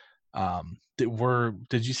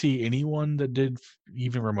 Did you see anyone that did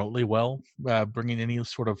even remotely well bringing any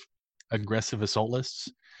sort of aggressive assault lists?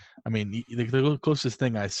 I mean, the closest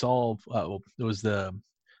thing I saw it was the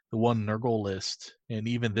one Nurgle list, and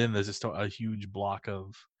even then, there's just a huge block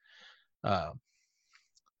of uh,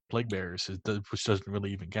 plague bearers, which doesn't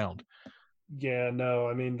really even count. yeah, no,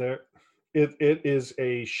 I mean it is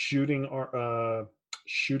a shooting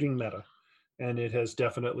meta, and it has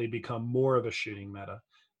definitely become more of a shooting meta.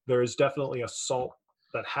 There is definitely assault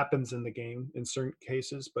that happens in the game in certain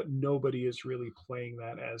cases, but nobody is really playing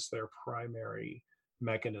that as their primary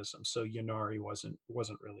mechanism. So Yanari wasn't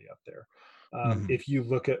really up there. If you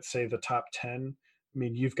look at, say, the top 10, I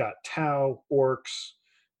mean, you've got Tau, Orcs,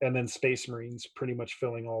 and then Space Marines pretty much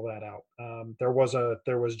filling all that out. There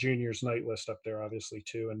was Junior's Night list up there, obviously,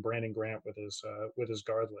 too, and Brandon Grant with his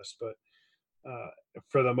guard list. But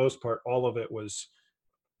for the most part, all of it was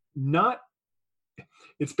not.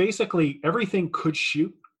 It's basically everything could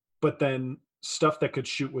shoot, but then stuff that could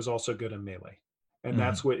shoot was also good in melee. And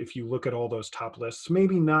that's what, if you look at all those top lists,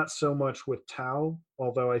 maybe not so much with Tau,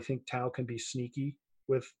 although I think Tau can be sneaky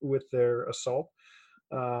with their assault.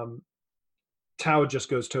 Tau just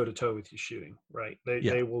goes toe to toe with you shooting, right?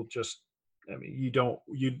 They will just, I mean,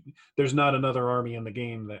 there's not another army in the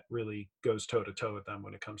game that really goes toe to toe with them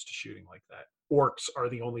when it comes to shooting like that. Orcs are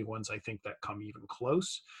the only ones I think that come even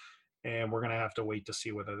close, and we're gonna have to wait to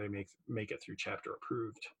see whether they make it through chapter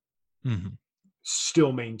approved.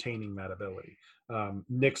 Still maintaining that ability.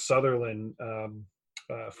 Nick Sutherland,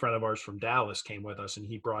 a friend of ours from Dallas, came with us, and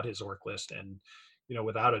he brought his orc list, and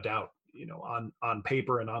without a doubt, on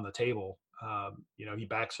paper and on the table, he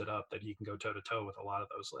backs it up that he can go toe to toe with a lot of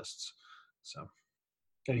those lists. So,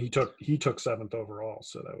 and he took 7th overall,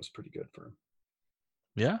 so that was pretty good for him.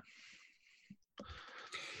 Yeah.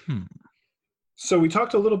 So we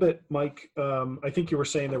talked a little bit, Mike. I think you were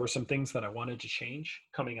saying there were some things that I wanted to change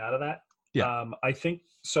coming out of that. Yeah. I think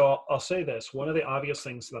so. I'll say this: one of the obvious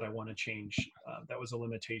things that I want to change, that was a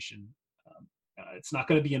limitation. It's not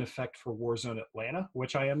going to be in effect for Warzone Atlanta,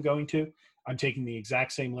 which I am going to. I'm taking the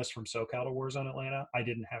exact same list from SoCal to Warzone Atlanta. I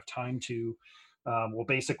didn't have time to.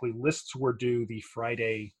 Basically, lists were due the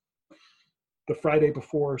Friday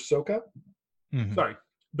before SoCal. Sorry,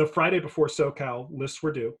 the Friday before SoCal lists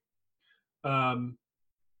were due.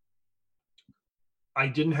 I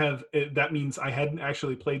didn't have, that means I hadn't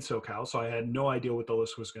actually played SoCal, so I had no idea what the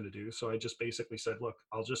list was going to do. So I just basically said, look,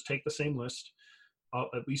 I'll just take the same list. I'll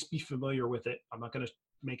at least be familiar with it. I'm not going to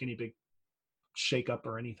make any big shake up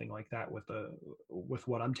or anything like that with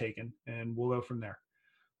what I'm taking, and we'll go from there.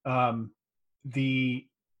 The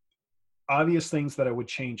obvious things that I would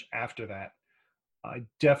change after that I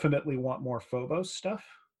definitely want more Phobos stuff.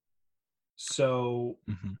 So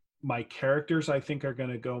Hmm. my characters, I think, are going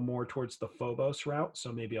to go more towards the Phobos route.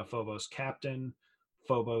 So maybe a Phobos captain,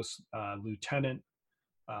 Phobos lieutenant,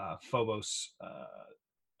 Phobos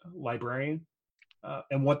librarian.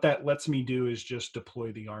 And what that lets me do is just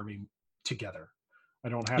deploy the army together. I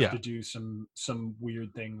don't have Yeah, to do some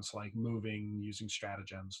weird things like moving, using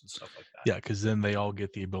stratagems and stuff like that. yeah, because then they all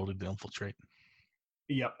get the ability to infiltrate.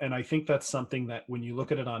 Yep, and I think that's something that when you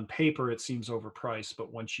look at it on paper, it seems overpriced,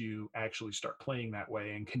 but once you actually start playing that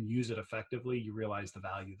way and can use it effectively, you realize the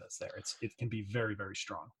value that's there. It can be very, very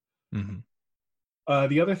strong. Hmm.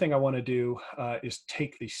 The other thing I want to do is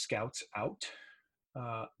take the scouts out.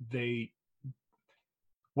 They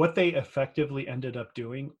What they effectively ended up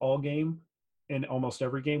doing all game in almost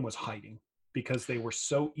every game was hiding because they were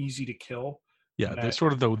so easy to kill Yeah, they're that.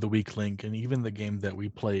 sort of the weak link, and even the game that we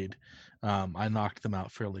played, I knocked them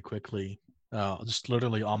out fairly quickly, just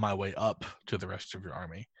literally on my way up to the rest of your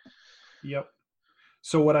army. Yep.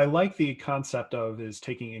 So what I like the concept of is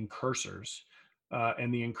taking incursors,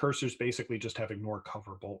 and the incursors basically just have ignore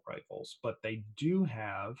cover bolt rifles, but they do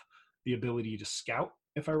have the ability to scout,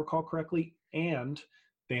 if I recall correctly, and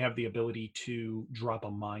they have the ability to drop a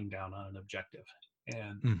mine down on an objective.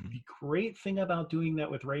 And Hmm. the great thing about doing that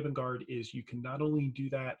with Raven Guard is you can not only do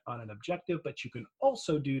that on an objective, but you can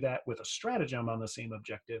also do that with a stratagem on the same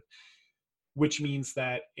objective, which means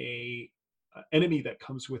that a enemy that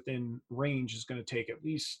comes within range is going to take at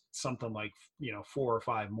least something like 4 or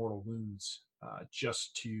 5 mortal wounds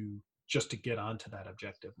just to get onto that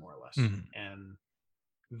objective more or less, Hmm. and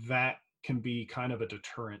that can be kind of a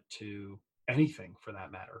deterrent to anything for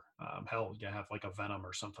that matter. Hell, you have like a venom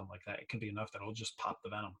or something like that, it can be enough that it'll just pop the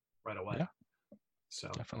venom right away. Yeah, So,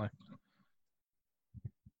 definitely.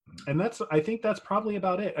 and I think that's probably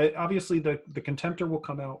about it. Obviously, the Contemptor will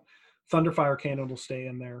come out. Thunderfire Cannon will stay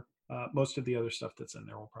in there. Most of the other stuff that's in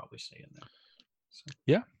there will probably stay in there. So,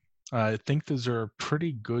 Yeah, I think those are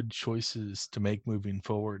pretty good choices to make moving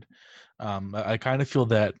forward. I kind of feel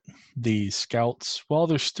that the scouts, while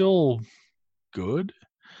they're still good,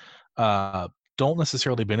 uh, don't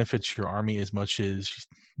necessarily benefit your army as much as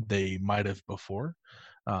they might have before.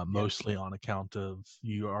 yeah, Mostly on account of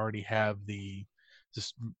you already have the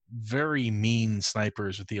just very mean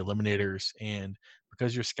snipers with the eliminators, and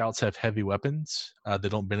because your scouts have heavy weapons, they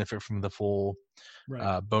don't benefit from the full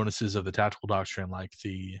right. bonuses of the tactical doctrine like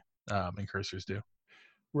the incursors do.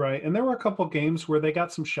 Right. And there were a couple games where they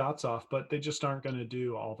got some shots off, but they just aren't going to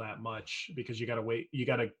do all that much because you got to wait. You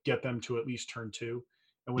got to get them to at least turn two.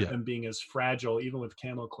 And with Yeah. them being as fragile, even with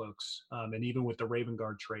camo cloaks, and even with the Raven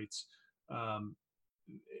Guard traits, um,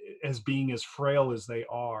 as being as frail as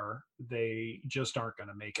they just aren't going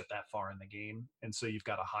to make it that far in the game. And so you've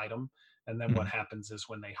got to hide them. And then what Mhm. happens is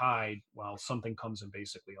when they hide, well, something comes and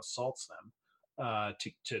basically assaults them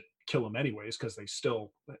to kill them anyways, because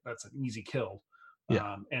that's an easy kill.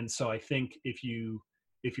 Yeah. And so I think if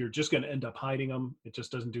you're just going to end up hiding them, it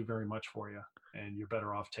just doesn't do very much for you. And you're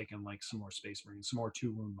better off taking like some more Space Marines, some more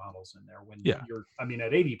 2 wound models in there. When Yeah. I mean,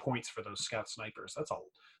 at 80 points for those Scout snipers,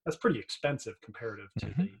 that's pretty expensive comparative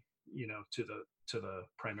to Hmm. the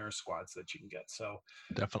Primaris squads that you can get. So,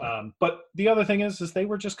 Definitely. but the other thing is they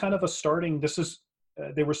were just kind of a starting.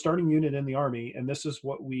 They were starting unit in the army, and this is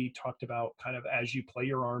what we talked about. Kind of as you play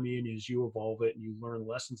your army and as you evolve it and you learn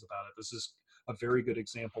lessons about it. This is a very good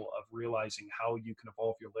example of realizing how you can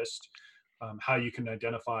evolve your list, how you can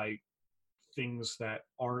identify things that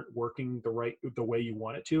aren't working the way you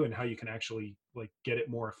want it to, and how you can actually like get it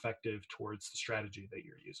more effective towards the strategy that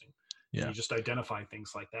you're using. And Yeah. you just identify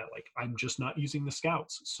things like that, like I'm just not using the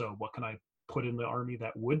scouts, so what can I put in the army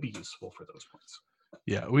that would be useful for those points?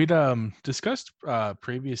 Yeah. We'd discussed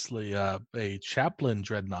previously a chaplain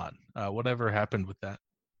dreadnought. Whatever happened with that?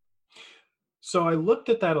 So I looked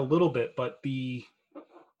at that a little bit, but the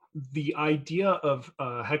idea of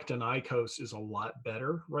Hecton Icos is a lot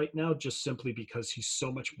better right now, just simply because he's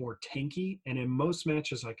so much more tanky, and in most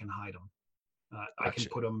matches I can hide him. I can Gotcha.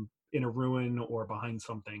 put them in a ruin or behind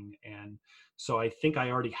something, and so I think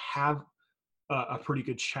I already have a pretty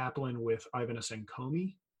good chaplain with Ivanus and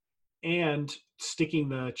Comey, and sticking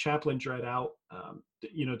the chaplain dread out.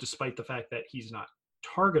 Despite the fact that he's not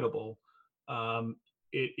targetable, um,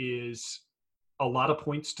 it is a lot of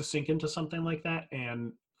points to sink into something like that,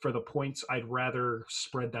 and for the points, I'd rather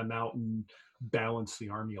spread them out and balance the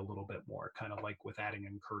army a little bit more, kind of like with adding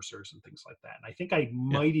in cursors and things like that. And I think I Yeah.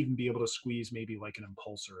 might even be able to squeeze maybe like an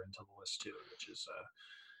impulsor into the list too, which is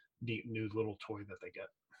a neat new little toy that they get.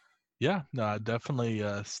 Yeah. No, I definitely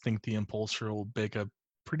think the impulsor will make a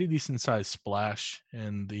pretty decent sized splash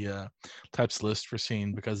in the types of lists we're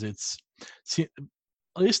seeing, because at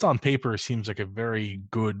least on paper, seems like a very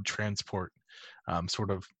good transport. Sort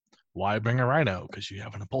of, why bring a Rhino? Because you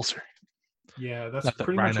have an impulsor. Yeah, that's Not that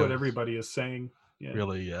pretty much what Rhino everybody is saying. Yeah,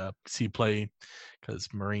 really see play, because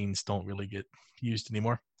Marines don't really get used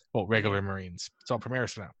anymore. Well, yeah, regular Marines. It's all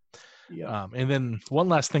Primaris for now. yeah. And then one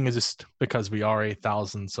last thing is, just because we are a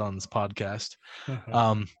Thousand Suns podcast,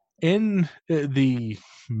 in the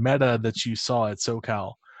meta that you saw at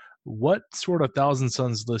SoCal, what sort of Thousand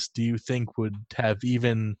Suns list do you think would have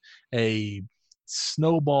even a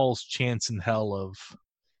snowball's chance in hell of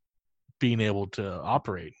being able to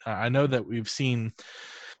operate? I know that we've seen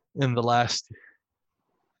in the last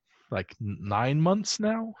like 9 months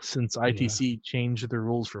now, since Yeah. ITC changed the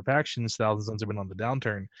rules for factions, Thousand Suns have been on the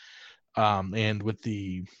downturn. And with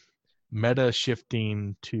the meta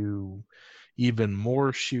shifting to even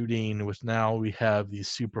more shooting, with now we have these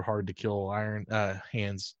super hard to kill iron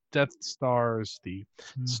hands Death Stars, the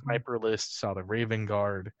Hmm. sniper lists out of Raven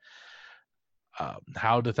Guard.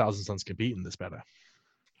 How do Thousand Suns compete in this meta?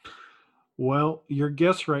 Well, your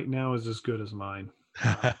guess right now is as good as mine.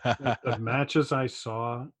 The matches I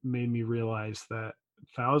saw made me realize that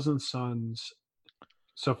Thousand Suns.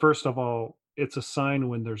 So first of all, it's a sign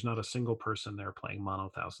when there's not a single person there playing Mono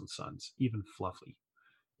Thousand Suns, even Fluffy.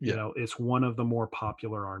 You Yeah. know, it's one of the more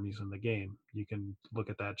popular armies in the game. You can look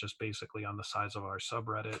at that just basically on the size of our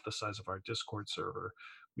subreddit, the size of our Discord server.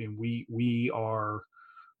 I mean, we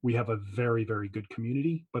have a very, very good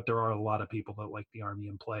community, but there are a lot of people that like the army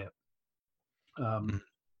and play it. Mm.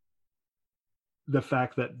 The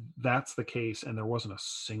fact that that's the case and there wasn't a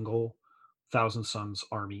single Thousand Suns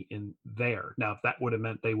army in there. Now that would have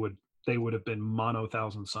meant they would have been mono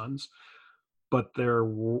Thousand Suns, but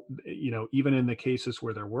even in the cases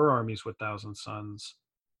where there were armies with Thousand Suns,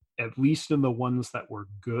 at least in the ones that were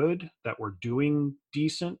good, that were doing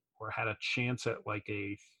decent or had a chance at like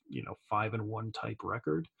a 5-1 type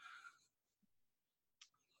record,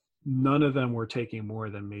 none of them were taking more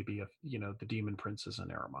than maybe the Demon Princes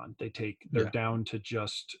and Aramon. They're Yeah. down to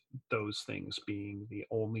just those things being the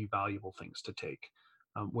only valuable things to take.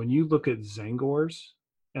 When you look at Zangors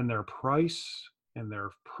and their price and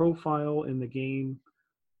their profile in the game,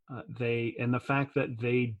 the fact that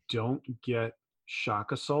they don't get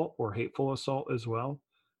shock assault or hateful assault as well,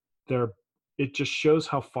 they're it just shows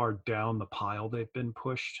how far down the pile they've been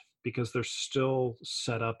pushed, because they're still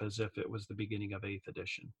set up as if it was the beginning of 8th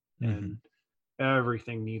edition. Mm-hmm. And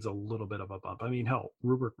everything needs a little bit of a bump. I mean, hell,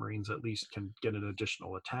 Rubric Marines at least can get an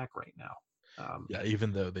additional attack right now. Yeah,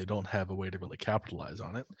 even though they don't have a way to really capitalize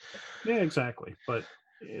on it. Yeah, exactly. But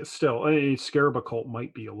still, a Scarab Occult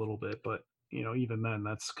might be a little bit, but even then,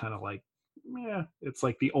 that's kind of like, yeah, it's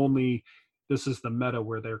like this is the meta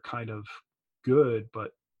where they're kind of good,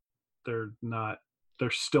 but they're not. They're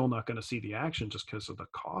still not going to see the action just because of the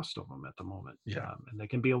cost of them at the moment, Yeah. and they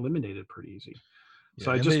can be eliminated pretty easy. Yeah,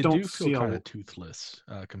 So I and just they don't do feel see kind of toothless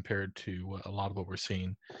compared to a lot of what we're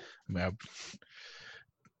seeing. I mean,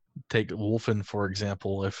 take Wolfen, for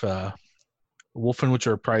example. If Wolfen, which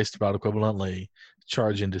are priced about equivalently,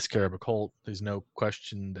 charge into Scarab Occult, there's no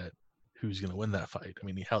question that who's going to win that fight. I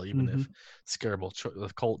mean, hell, even Mm-hmm. if Scarab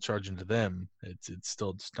Occult charge into them, it's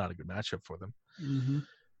still just not a good matchup for them. Mm-hmm.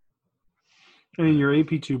 I mean, your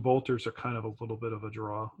AP2 bolters are kind of a little bit of a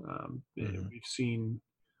draw. Mm-hmm.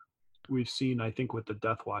 We've seen, I think, with the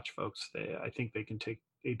Death Watch folks, I think they can take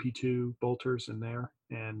AP2 bolters in there,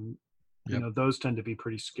 and Yep. those tend to be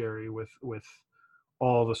pretty scary with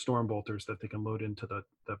all the storm bolters that they can load into the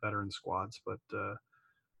veteran squads. But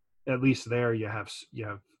at least there you have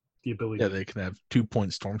the ability Yeah, to. they can have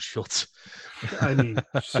 2-point storm shields. I mean,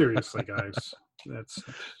 seriously, guys, that's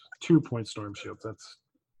 2-point storm shields. That's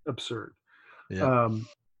absurd. Yeah.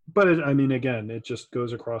 But I mean, again, it just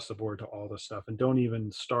goes across the board to all the stuff, and don't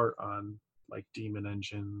even start on like Demon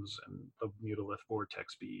Engines and the Mutalith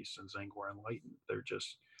Vortex Beast and Zangor Enlightened.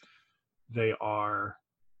 They are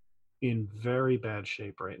in very bad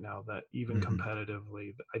shape right now. That even Mm-hmm.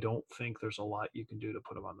 competitively, I don't think there's a lot you can do to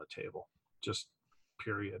put them on the table. Just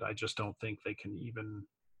period. I just don't think they can even.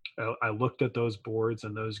 I looked at those boards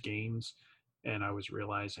and those games, and I was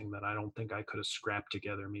realizing that I don't think I could have scrapped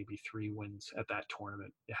together maybe 3 wins at that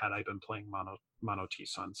tournament had I been playing mono T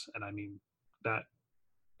Suns. And I mean that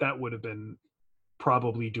would have been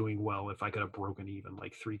probably doing well if I could have broken even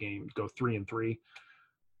like 3 games, go 3-3.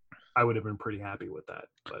 I would have been pretty happy with that.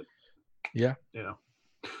 But Yeah.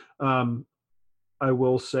 um, I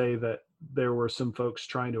will say that there were some folks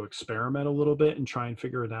trying to experiment a little bit and try and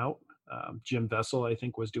figure it out. Jim Vessel, I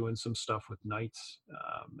think, was doing some stuff with Knights,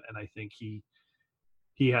 and I think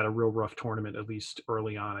he had a real rough tournament, at least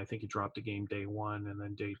early on. I think he dropped a game day one, and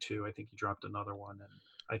then day two, I think he dropped another one. And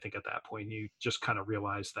I think at that point, he just kind of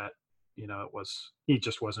realized that, he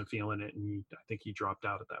just wasn't feeling it. And I think he dropped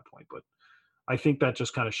out at that point. But I think that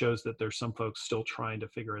just kind of shows that there's some folks still trying to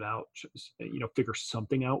figure it out, figure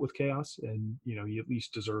something out with chaos. And, he at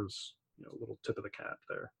least deserves, a little tip of the cap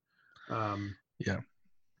there. Yeah.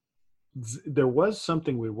 There was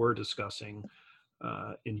something we were discussing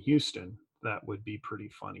in Houston that would be pretty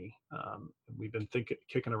funny. We've been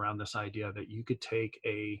kicking around this idea that you could take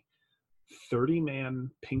a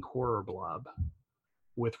 30-man pink horror blob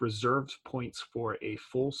with reserved points for a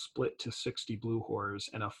full split to 60 blue horrors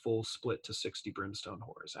and a full split to 60 brimstone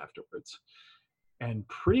horrors afterwards, and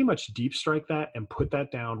pretty much deep strike that and put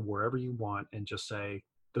that down wherever you want and just say,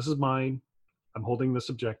 this is mine. I'm holding this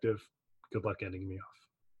objective. Good luck ending me off.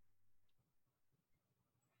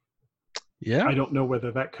 Yeah. I don't know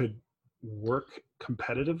whether that could work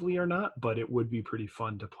competitively or not, but it would be pretty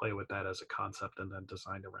fun to play with that as a concept and then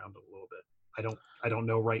design around it a little bit. I don't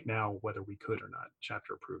know right now whether we could or not.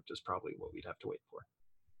 Chapter approved is probably what we'd have to wait for.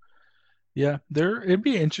 Yeah, it'd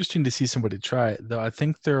be interesting to see somebody try it, though. I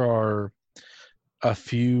think there are a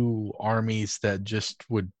few armies that just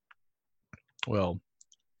would,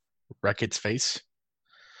 wreck its face.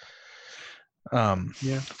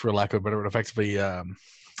 For lack of a better word, effectively,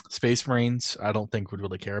 Space Marines, I don't think would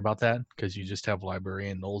really care about that because you just have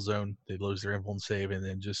Librarian Null Zone. They lose their influence save and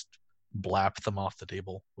then just blap them off the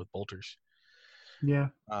table with bolters. Yeah.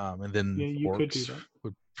 And then you could do Orcs that.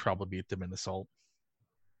 would probably beat them in Assault.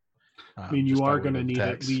 I mean, you are going to need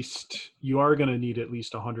at least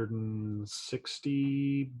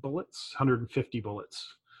 160 bullets, 150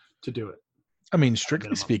 bullets to do it. I mean,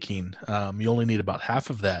 strictly speaking, you only need about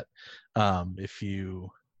half of that if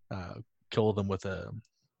you kill them with a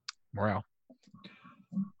morale.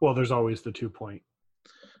 Well, there's always the 2-point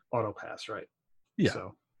auto pass, right? Yeah.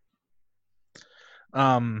 So.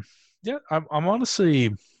 Yeah, I'm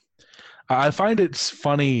honestly, I find it's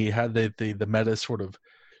funny how the meta sort of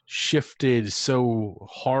shifted so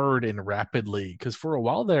hard and rapidly, because for a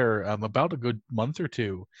while there, about a good month or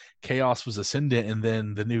two, Chaos was ascendant, and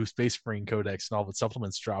then the new Space Marine Codex and all the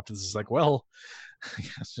supplements dropped. It's like, well,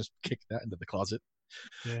 let's just kick that into the closet.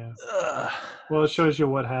 Yeah. Well, it shows you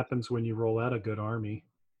what happens when you roll out a good army.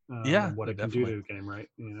 And what it definitely can do to a game, right?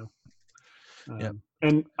 Yeah.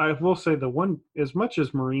 And I will say as much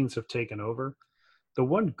as Marines have taken over, the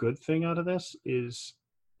one good thing out of this is,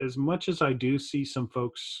 as much as I do see some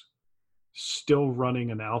folks still running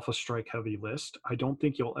an Alpha Strike heavy list, I don't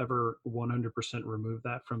think you'll ever 100% remove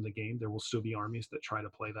that from the game. There will still be armies that try to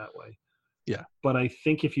play that way. Yeah. But I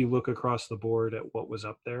think if you look across the board at what was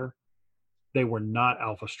up there, they were not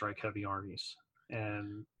Alpha Strike heavy armies.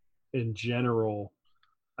 And in general,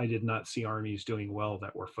 I did not see armies doing well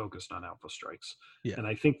that were focused on Alpha Strikes. Yeah. And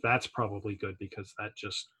I think that's probably good, because that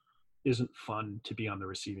just isn't fun to be on the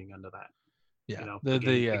receiving end of that. Yeah. The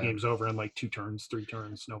game's over in like 2 turns, 3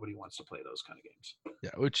 turns. Nobody wants to play those kind of games.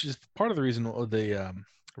 Yeah, which is part of the reason the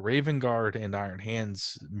Raven Guard and Iron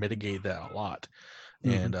Hands mitigate that a lot.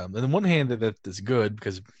 And on the one hand, that is good,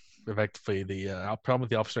 because effectively the problem with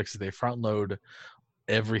the Alpha Strikes is they front load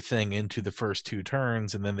everything into the first 2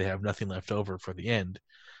 turns, and then they have nothing left over for the end.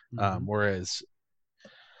 Whereas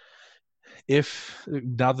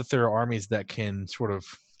now that there are armies that can sort of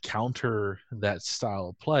counter that style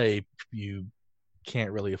of play, you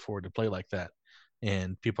can't really afford to play like that,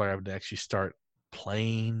 and people are having to actually start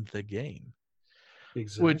playing the game.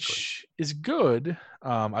 Exactly. Which is good.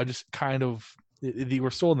 I just kind of we're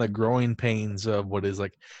still in the growing pains of what is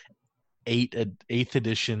like 8th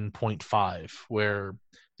edition 0.5, where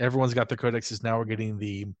everyone's got the codexes. Now we're getting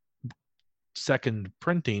the second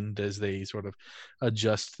printing as they sort of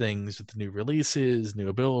adjust things with the new releases, new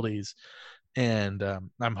abilities. And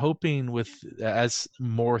I'm hoping as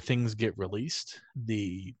more things get released,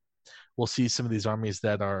 we'll see some of these armies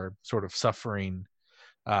that are sort of suffering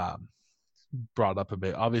brought up a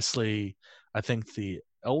bit. Obviously, I think the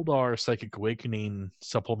Eldar Psychic Awakening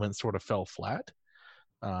supplement sort of fell flat.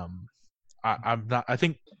 I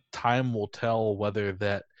think time will tell whether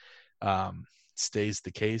that stays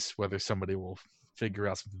the case, whether somebody will figure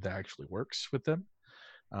out something that actually works with them.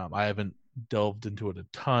 I haven't delved into it a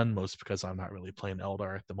ton, most because I'm not really playing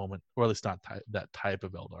Eldar at the moment, or at least not that type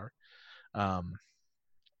of Eldar.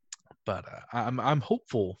 But I'm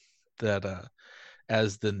hopeful that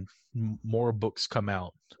as the more books come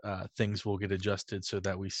out, things will get adjusted so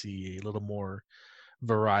that we see a little more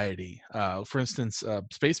variety. For instance,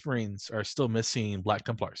 Space Marines are still missing Black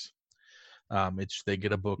Templars. They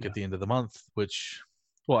get a book at the end of the month,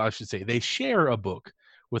 I should say they share a book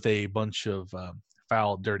with a bunch of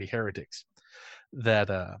foul, dirty heretics that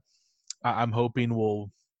I'm hoping will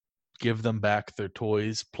give them back their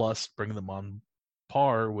toys, plus bring them on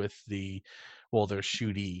par with their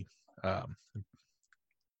shooty um,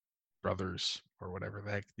 brothers or whatever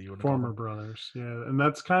the heck you want to call Former them. brothers, yeah, and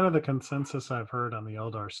that's kind of the consensus I've heard on the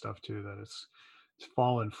Eldar stuff too. That it's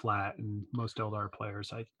fallen flat, and most Eldar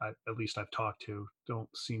players, I at least I've talked to, don't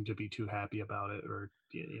seem to be too happy about it, or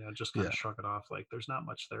just kind Yeah. of shrug it off like there's not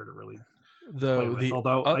much there to really play Though with.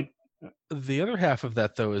 Although I the other half of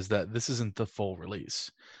that though is that this isn't the full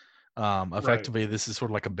release. right, Effectively, this is sort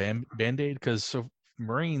of like a band-aid because so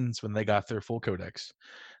Marines, when they got their full codex,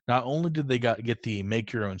 not only did they get the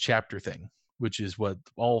make your own chapter thing, which is what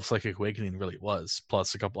all of Psychic Awakening really was,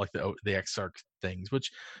 plus a couple like the Exarch things,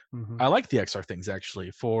 which hmm I like the Exarch things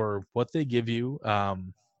actually for what they give you.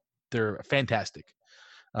 They're fantastic.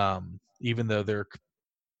 Even though there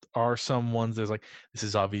are some ones that's like this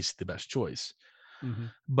is obviously the best choice. hmm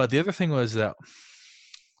But the other thing was that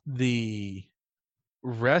the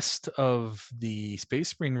rest of the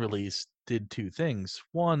Space Marine release did two things.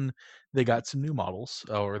 One, they got some new models,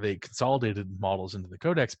 or they consolidated models into the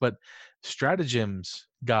codex, but stratagems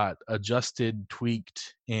got adjusted,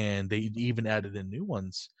 tweaked, and they even added in new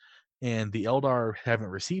ones. And the Eldar haven't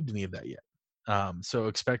received any of that yet. So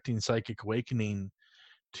expecting Psychic Awakening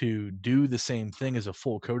to do the same thing as a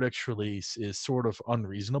full codex release is sort of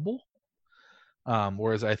unreasonable.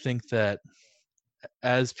 Whereas I think that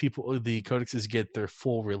as the codexes get their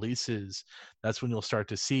full releases, that's when you'll start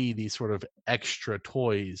to see these sort of extra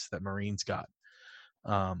toys that Marines got.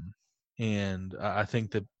 And I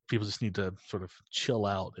think that people just need to sort of chill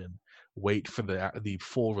out and wait for the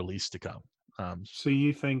full release to come. So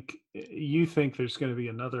you think there's going to be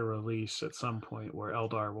another release at some point where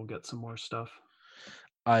Eldar will get some more stuff?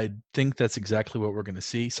 I think that's exactly what we're going to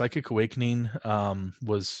see. Psychic Awakening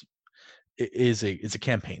is a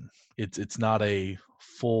campaign. It's not a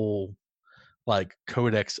full like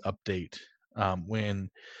codex update. When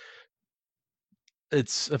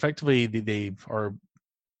it's effectively they are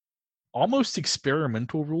almost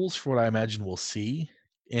experimental rules for what I imagine we'll see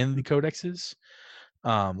in the codexes.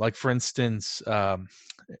 Like for instance,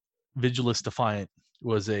 Vigilus Defiant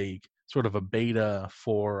was a sort of a beta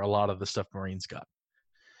for a lot of the stuff Marines got.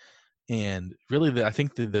 And really, I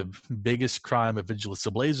think the biggest crime of Vigilus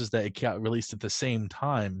Ablaze is that it got released at the same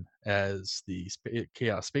time as the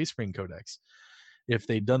Chaos Space Marine Codex. If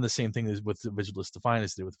they'd done the same thing as with Vigilus Defiant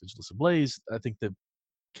as they did with Vigilus Ablaze, I think the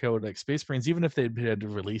Codex Space Marines, even if they had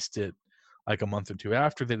released it like a month or two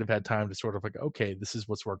after, they'd have had time to sort of like, okay, this is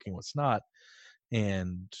what's working, what's not,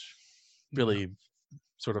 and Yeah. really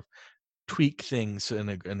sort of tweak things in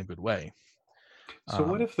a good way. So Um,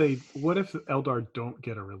 what if Eldar don't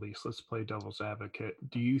get a release? Let's play devil's advocate.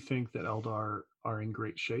 Do you think that Eldar are in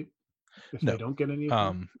great shape if they no, don't get any of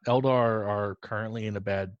that? Eldar are currently in a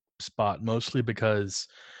bad spot, mostly because,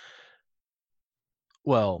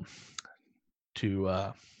 well,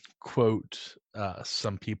 to quote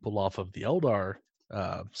some people off of the Eldar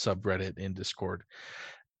subreddit in Discord,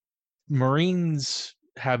 Marines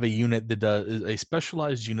have a unit that does a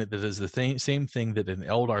specialized unit that does the same thing that an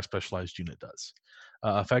Eldar specialized unit does.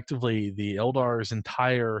 Effectively, the Eldar's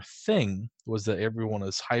entire thing was that everyone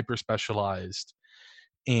is hyper specialized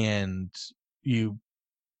and you,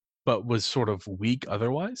 but was sort of weak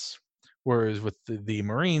otherwise. Whereas with the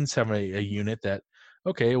Marines have a unit that,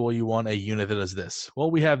 okay, well, you want a unit that does this.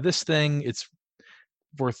 Well, we have this thing. It's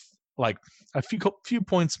worth like a few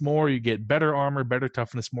points more. You get better armor, better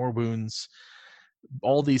toughness, more wounds,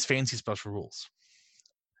 all these fancy special rules.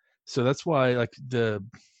 So that's why like the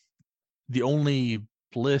only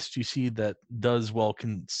list you see that does well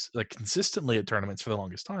consistently at tournaments for the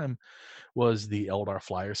longest time was the Eldar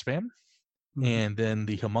Flyer spam, Mhm. and then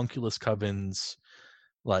the Homunculus Coven's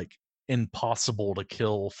like impossible to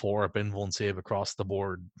kill for a Benvil and save across the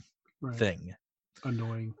board Right. thing.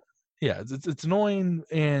 Annoying. Yeah, it's annoying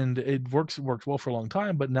and it worked well for a long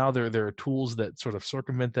time, but now there are tools that sort of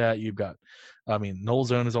circumvent that. You've got, I mean, Null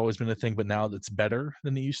Zone has always been a thing, but now that's better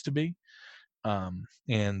than it used to be.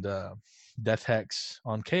 And Death Hex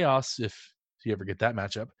on Chaos if you ever get that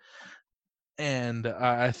matchup. And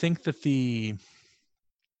I think that the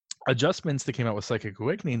adjustments that came out with Psychic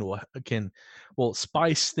Awakening will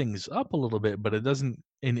spice things up a little bit, but it doesn't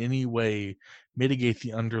in any way mitigate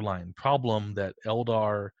the underlying problem that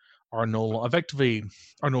Eldar effectively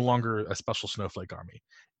are no longer a special snowflake army.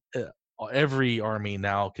 Every army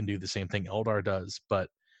now can do the same thing Eldar does, but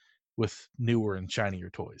with newer and shinier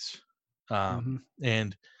toys. hmm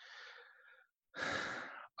And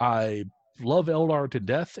I love Eldar to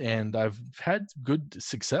death, and I've had good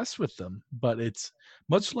success with them. But it's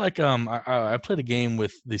much like I played a game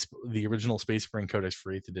with the original Space Marine Codex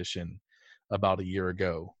for 8th edition about a year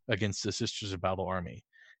ago against the Sisters of Battle Army,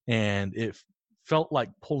 and it felt like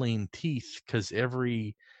pulling teeth because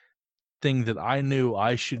every thing that I knew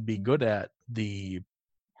I should be good at, the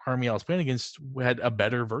army I was playing against had a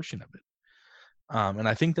better version of it. And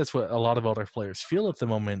I think that's what a lot of Eldar players feel at the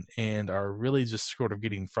moment, and are really just sort of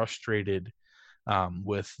getting frustrated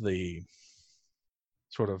with the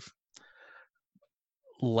sort of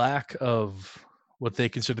lack of what they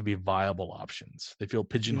consider to be viable options. They feel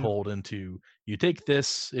Yeah. pigeonholed into, you take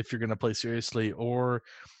this if you're going to play seriously, or,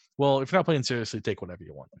 well, if you're not playing seriously, take whatever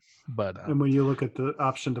you want. But And when you look at the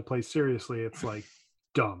option to play seriously, it's like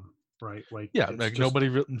dumb, right? Like yeah, it's like just nobody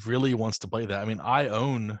really wants to play that. I mean, I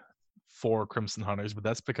own 4 Crimson Hunters, but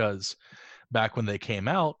that's because back when they came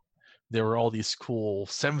out, there were all these cool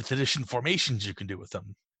 7th edition formations you can do with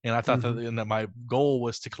them. And I thought that, mhm. and that my goal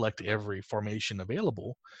was to collect every formation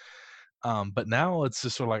available. But now it's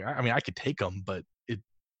just sort of like, I mean, I could take them, but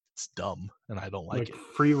it's dumb and I don't like Like it.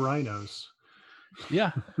 free rhinos.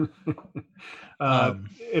 Yeah. uh, Um,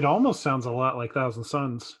 it almost sounds a lot like Thousand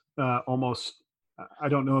Suns. Almost, I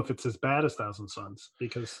don't know if it's as bad as Thousand Suns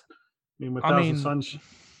because I mean, with I Thousand mean, Suns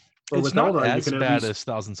or it's with not Eldar, you as can at bad least as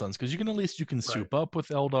Thousand Suns because you can at least you can right, soup up with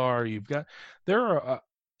Eldar. There are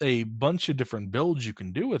a bunch of different builds you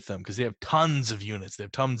can do with them because they have tons of units, they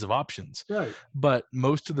have tons of options, right, but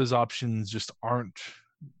most of those options just aren't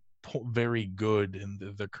very good in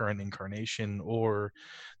the current incarnation, or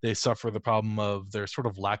they suffer the problem of they're sort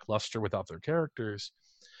of lackluster without their characters.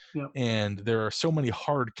 yeah, And there are so many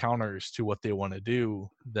hard counters to what they want to do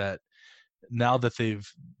that now that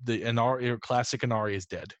the Inari classic Inari is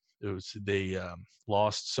dead. They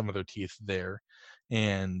lost some of their teeth there,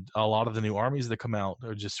 and a lot of the new armies that come out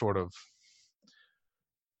are just sort of,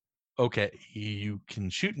 okay, you can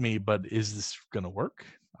shoot me, but is this going to work?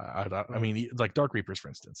 I right, mean, like Dark Reapers, for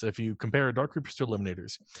instance. If you compare Dark Reapers to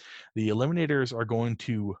Eliminators, the Eliminators are going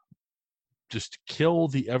to just kill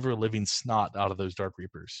the ever living snot out of those Dark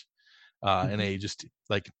Reapers. And mhm, a just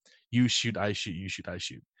like, you shoot, I shoot, you shoot, I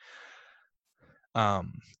shoot.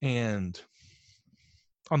 And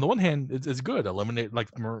on the one hand, it's good. Eliminate,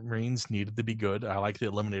 like, Marines needed to be good. I like the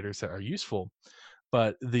Eliminators that are useful,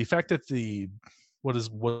 but the fact that the what is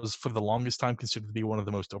was for the longest time considered to be one of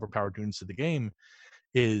the most overpowered units of the game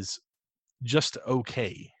is just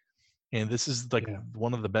okay. And this is like yeah,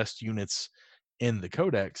 one of the best units in the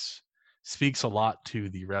codex, speaks a lot to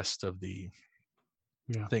the rest of the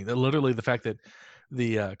yeah. thing. That literally the fact that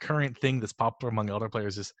the current thing that's popular among elder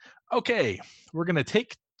players is, okay, we're gonna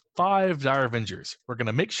take 5 Dire Avengers. We're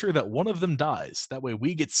gonna make sure that one of them dies. That way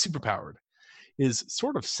we get superpowered. Is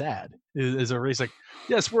sort of sad. Is a race like,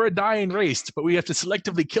 yes, we're a dying race, but we have to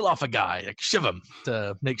selectively kill off a guy, like shiv him,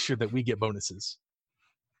 to make sure that we get bonuses.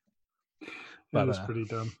 That But is pretty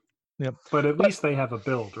dumb. yep. But at But least they have a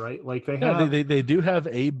build, right? Like they yeah, have, they do have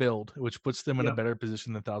a build which puts them in a yeah, better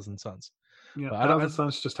position than Thousand Suns. yeah. But Thousand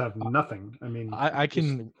Suns just have nothing. I mean, I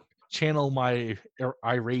just can channel my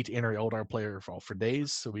irate inner Eldar player for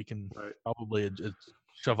days, so we can right. probably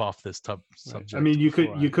shove off this Right. I subject mean,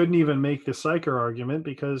 before you I. couldn't even make the psyker argument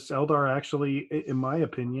because Eldar actually, in my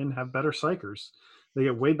opinion, have better psychers. They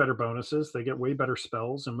get way better bonuses. They get way better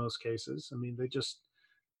spells in most cases. I mean,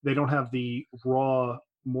 they don't have the raw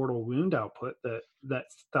mortal wound output that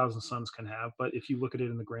Thousand Suns can have. But if you look at it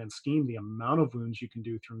in the grand scheme, the amount of wounds you can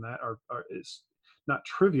do from that are is not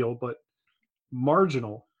trivial, but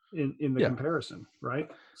marginal in the Yeah, comparison, right?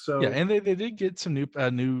 yeah, So, and they did get some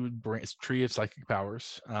new branch tree of psychic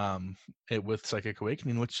powers, with Psychic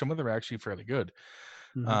Awakening, which some of them are actually fairly good.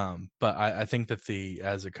 mhm, But I think that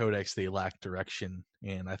as a codex they lack direction,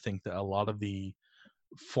 and I think that a lot of the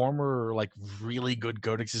former, like, really good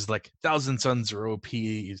codexes like Thousand Suns are OP,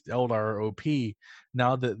 Eldar are OP.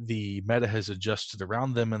 Now that the meta has adjusted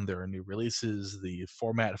around them and there are new releases, the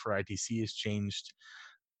format for ITC has changed.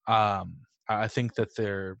 I think that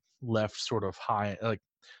they're left sort of high, like,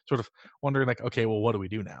 sort of wondering, like, okay, well, what do we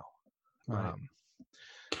do now? right. Um,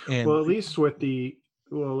 Well, and at least with the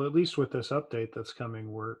well, at least with this update that's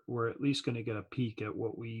coming, we're at least going to get a peek at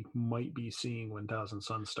what we might be seeing when Thousand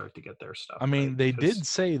Suns start to get their I stuff, right? mean, they Because did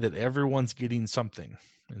say that everyone's getting something,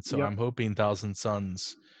 and so I'm yep, hoping Thousand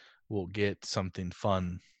Suns will get something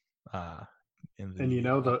fun uh, in and the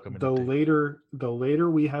upcoming update. the later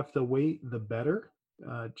we have to wait, the better.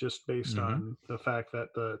 Just based Hmm. on the fact that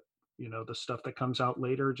the stuff that comes out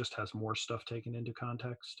later just has more stuff taken into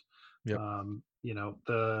context. Yep.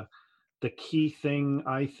 The key thing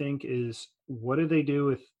I think is what do they do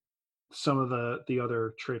with some of the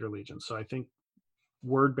other Traitor Legions. So I think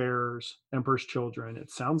Word Bearers, Emperor's Children.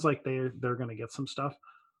 It sounds like they're going to get some stuff.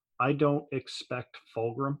 I don't expect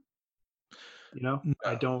Fulgrim. You know,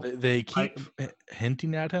 I No, don't. they I keep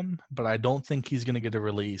hinting at him, but I don't think he's going to get a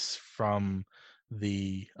release from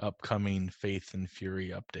the upcoming Faith and Fury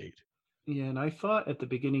update. Yeah, and I thought at the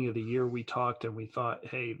beginning of the year we talked and we thought,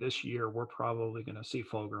 hey, this year we're probably going to see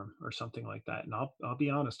Fulgrim or something like that. And I'll be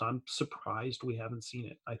honest, I'm surprised we haven't seen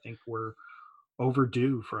it. I think we're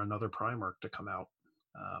overdue for another Primarch to come out.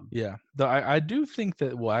 Yeah, though I do think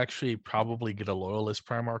that we'll actually probably get a Loyalist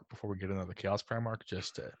Primarch before we get another Chaos Primarch,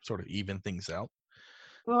 just to sort of even things out.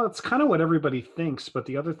 Well, it's kind of what everybody thinks, but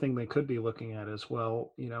the other thing they could be looking at as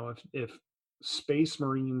well, you know, if Space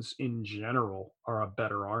Marines in general are a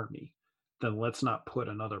better army, then let's not put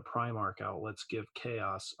another Primarch out. Let's give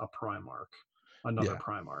Chaos a Primarch, another Yeah,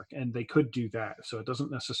 Primarch, and they could do that. So it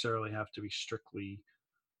doesn't necessarily have to be strictly,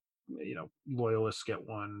 you know, loyalists get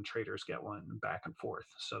one, traitors get one, and back and forth.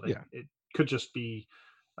 So yeah, it could just be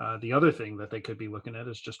the other thing that they could be looking at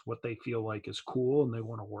is just what they feel like is cool and they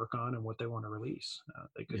want to work on and what they want to release.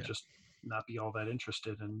 They could yeah. just not be all that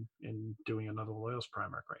interested in doing another Loyals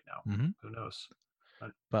Primarch right now. hmm Who knows?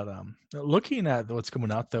 But But looking at what's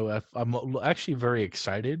coming out, though, I'm actually very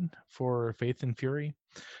excited for Faith and Fury.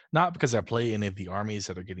 Not because I play any of the armies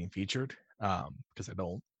that are getting featured, because I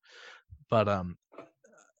don't. But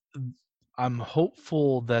I'm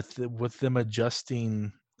hopeful that with them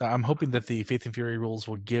adjusting, I'm hoping that the Faith and Fury rules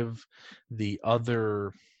will give the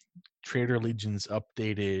other Traitor Legions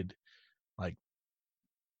updated like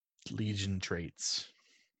Legion traits,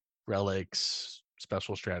 relics,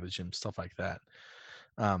 special stratagems, stuff like that.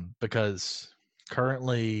 Because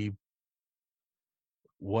currently,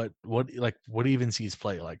 what even sees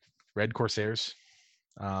play like Red Corsairs,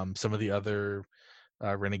 some of the other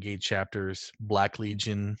Renegade chapters, Black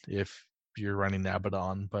Legion if you're running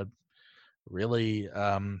Abaddon, but really,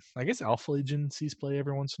 I guess Alpha Legion sees play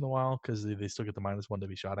every once in a while because they still get the -1 to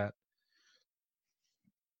be shot at.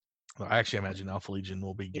 Well, I actually imagine Alpha Legion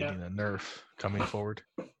will be yeah, getting a nerf coming forward.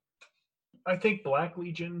 I think Black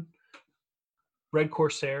Legion, Red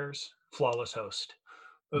Corsairs, Flawless Host.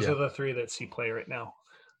 Those Yeah. are the three that see play right now.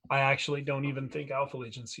 I actually don't even think Alpha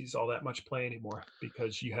Legion sees all that much play anymore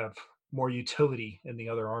because you have more utility in the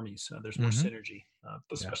other armies. There's more hmm synergy, Yeah.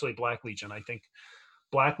 especially Black Legion. I think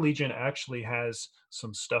Black Legion actually has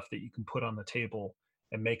some stuff that you can put on the table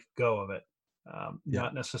and make go of it. Yeah.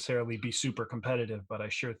 Not necessarily be super competitive, but I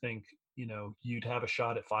sure think you know you'd have a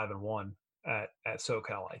shot at 5-1 at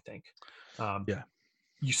SoCal. I think um, Yeah.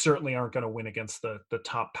 you certainly aren't going to win against the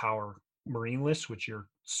top power Marine list, which you're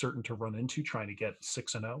certain to run into trying to get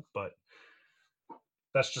 6-0. But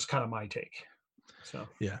that's just kind of my take. So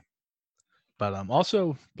Yeah. But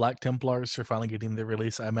also Black Templars are finally getting their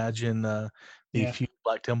release. I imagine the yeah, few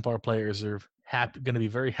Black Templar players are going to be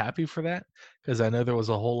very happy for that because I know there was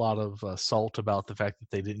a whole lot of salt about the fact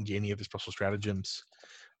that they didn't get any of the special stratagems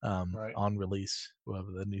right. on release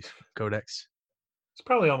of the new codex. It's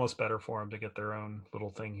probably almost better for them to get their own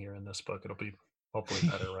little thing here in this book. It'll be hopefully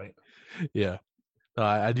better, right? Yeah.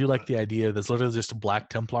 I do like the idea. There's literally just Black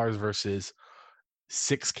Templars versus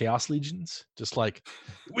 6 Chaos Legions. Just like,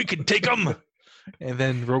 we can take them. And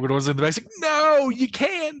then Rogador's in the back, like, no, you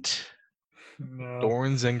can't. No,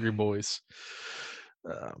 Dorn's Angry Boys.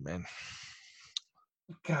 Oh, man.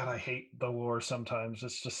 God, I hate the lore sometimes.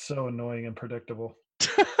 It's just so annoying and predictable. It's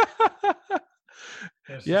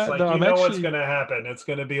just Yeah, like no, you I'm know what's actually going to happen. It's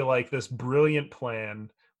going to be like this brilliant plan,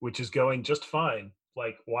 which is going just fine.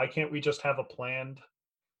 Like, why can't we just have a plan?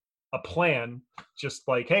 Just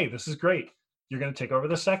like, hey, this is great. You're going to take over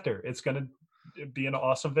the sector. It's going to be an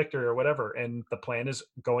awesome victory or whatever. And the plan is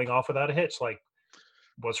going off without a hitch. Like,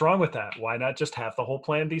 what's wrong with that? Why not just have the whole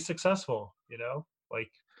plan be successful? You know, I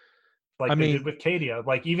like they did mean, with Cadia.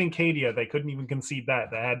 Like even Cadia, they couldn't even concede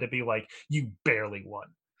that. That had to be like, you barely won.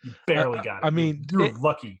 You I, barely I got I it. mean, You're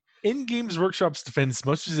lucky. in Games Workshop's defense,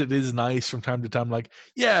 much as it is nice from time to time, like,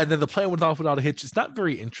 yeah, and then the plan went off without a hitch, it's not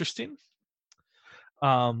very interesting.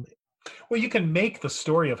 Um, Well, you can make the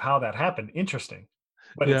story of how that happened interesting,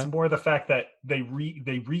 but it's yeah, more the fact that they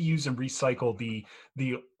reuse and recycle the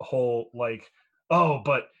whole like, oh,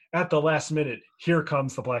 but at the last minute, here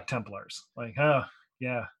comes the Black Templars. Like, oh,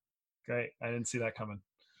 yeah, great. I didn't see that coming.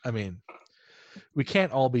 I mean, we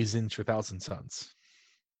can't all be Zinch or Thousand Suns.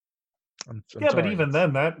 I'm Yeah, but sorry. even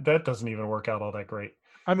then, that doesn't even work out all that great.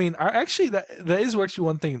 I mean, I actually that is actually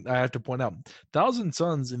one thing I have to point out. Thousand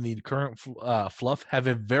Suns in the current fluff have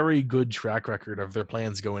a very good track record of their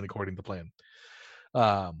plans going according to plan.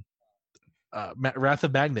 Um, Wrath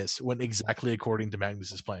of Magnus went exactly according to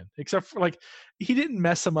Magnus's plan, except for like he didn't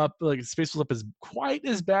mess him up. Like Space was up as quite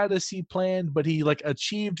as bad as he planned, but he like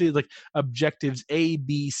achieved like objectives A,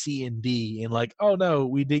 B, C, and D. And like, oh no,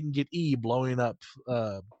 we didn't get E blowing up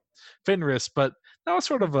Fenris, but that was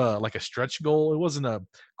sort of a like a stretch goal. It wasn't a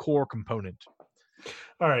core component.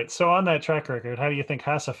 All right. So on that track record, how do you think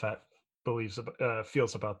Hasafet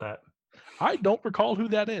feels about that? I don't recall who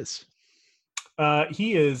that is.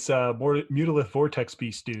 He is Mutalith Vortex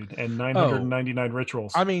Beast dude and 999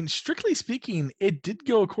 rituals. I mean, strictly speaking, it did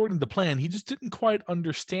go according to plan. He just didn't quite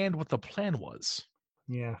understand what the plan was.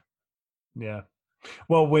 Yeah.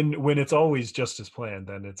 Well, when it's always just as planned,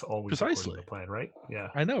 then it's always Precisely. according to plan, right? Yeah.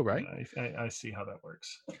 I know, right? Yeah, I see how that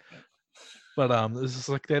works. But this is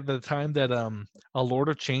like the time that a Lord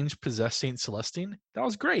of Change possessed Saint Celestine. That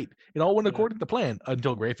was great. It all went according to plan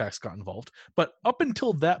until Greyfax got involved. But up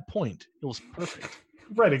until that point, it was perfect.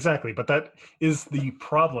 Right, exactly. But that is the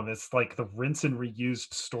problem. It's like the rinse and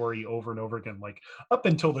reused story over and over again. Like up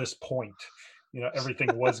until this point, everything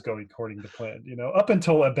was going according to plan. Up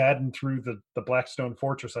until Abaddon threw the Blackstone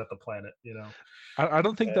Fortress at the planet. I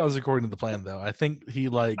don't think that was according to the plan, though. I think he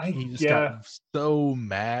just got so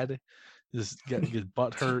mad, just get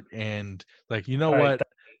butt hurt, and like, you know what?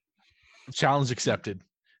 Challenge accepted.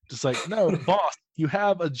 Just like, no, boss, you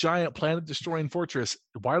have a giant planet destroying fortress.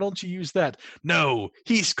 Why don't you use that? No,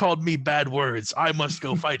 he's called me bad words. I must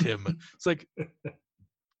go fight him. It's like,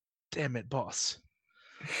 damn it, boss.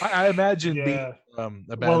 I imagine being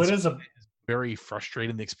it is a very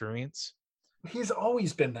frustrating experience. He's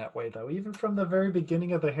always been that way, though. Even from the very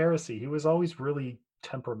beginning of the heresy, he was always really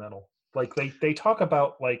temperamental. Like they talk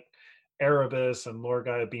about like Erebus and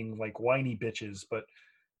Lorgaia being like whiny bitches, but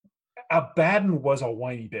Abaddon was a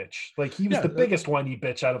whiny bitch. Like he was the biggest whiny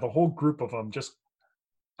bitch out of the whole group of them.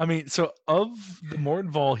 I mean, so of the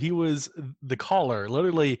Mornval, he was the caller.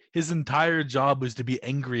 Literally, his entire job was to be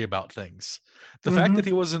angry about things. The fact that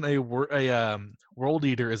he wasn't a world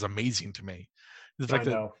eater is amazing to me. It's like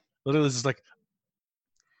literally, it's like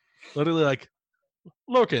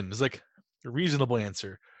Loken is like a reasonable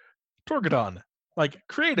answer. Torgadon, like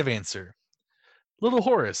creative answer. Little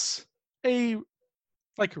Horus, a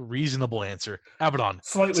like reasonable answer. Abaddon,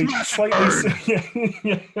 slightly. It's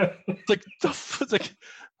like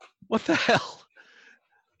what the hell?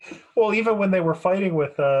 Well, even when they were fighting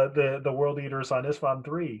with the World Eaters on Isfan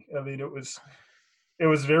 3, I mean, it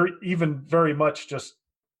was very much just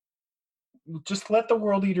let the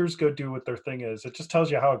World Eaters go do what their thing is. It just tells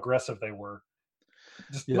you how aggressive they were.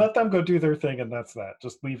 Just let them go do their thing, and that's that.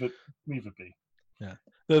 Just leave it be. Yeah.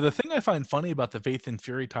 The thing I find funny about the Faith and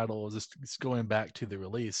Fury title is just going back to the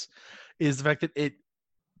release, is the fact that it,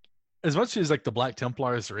 as much as like the Black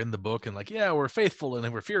Templars are in the book and like, yeah, we're faithful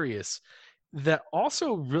and we're furious, that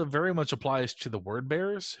also very much applies to the word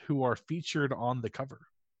bearers who are featured on the cover.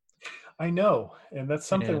 I know, and that's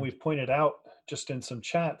something we've pointed out just in some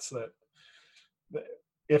chats, that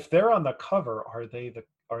if they're on the cover, are they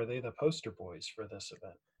the poster boys for this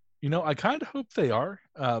event? I kind of hope they are.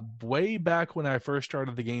 Way back when I first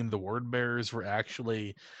started the game, the word bearers were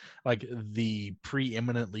actually like the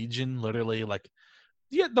preeminent legion. Literally, like,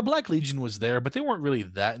 yeah, the Black Legion was there, but they weren't really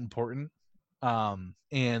that important.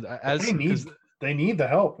 And as they need the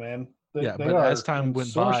help, man. As time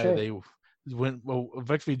went by, they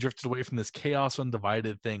eventually drifted away from this Chaos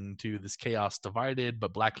Undivided thing to this Chaos Divided,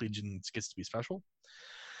 but Black Legion gets to be special.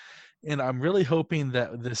 And I'm really hoping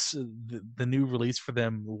that the new release for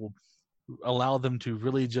them will allow them to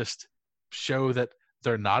really just show that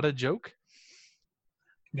they're not a joke.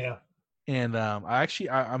 Yeah. And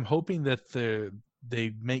I'm hoping that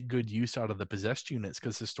they make good use out of the possessed units,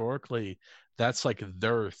 because historically that's like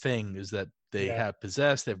their thing, is that they have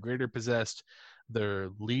possessed, they have greater possessed, their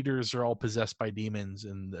leaders are all possessed by demons,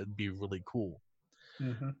 and that'd be really cool.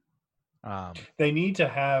 They need to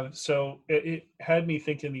have, so it had me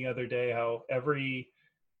thinking the other day how every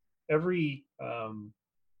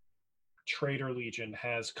Traitor Legion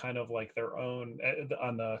has kind of like their own,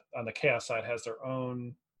 on the Chaos side, has their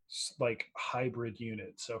own like hybrid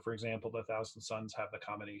unit. So for example, the Thousand Sons have the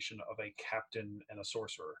combination of a captain and a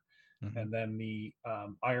sorcerer. And then the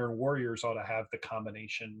Iron Warriors ought to have the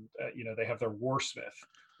combination, they have their Warsmith,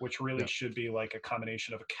 which really should be like a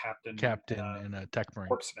combination of a captain and a tech marine.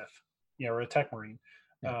 Warpsmith. Or a tech marine.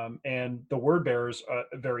 And the word bearers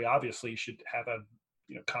very obviously should have a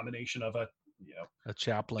combination of a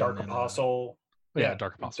chaplain, dark apostle,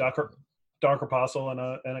 dark apostle, dark apostle,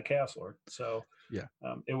 and a chaos lord. So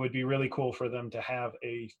it would be really cool for them to have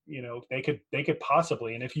a they could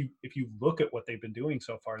possibly, and if you look at what they've been doing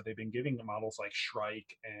so far, they've been giving the models like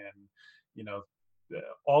Shrike and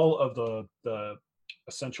all of the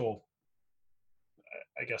essential,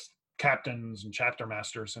 I guess, captains and chapter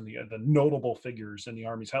masters and the notable figures in the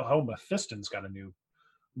armies. Hell, Mephiston's got a new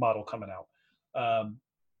model coming out.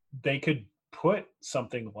 They could put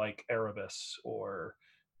something like Erebus or,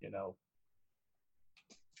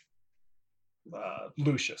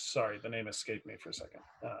 Lucius. Sorry, the name escaped me for a second.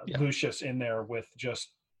 Yeah. Lucius in there with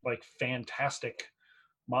just like fantastic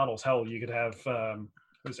models. Hell, you could have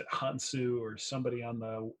was it Hansu or somebody on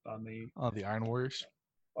the Iron Warriors.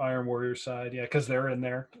 Iron Warrior side, yeah, because they're in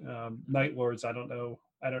there. Night Lords, I don't know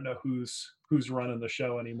who's running the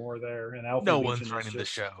show anymore there, and Alpha No Legion one's is running the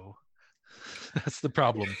just, show. That's the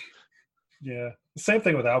problem. yeah. Same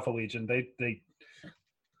thing with Alpha Legion.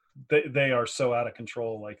 They are so out of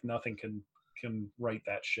control. Like nothing can right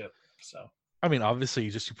that ship. So I mean, obviously,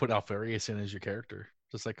 you put Alfarius in as your character.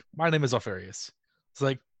 Just like, my name is Alfarius. It's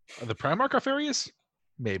like, the Primarch Alfarius?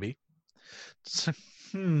 Maybe. It's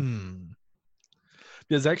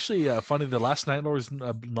actually funny. The last Night Lords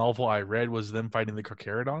novel I read was them fighting the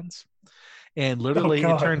Carcharodons. And literally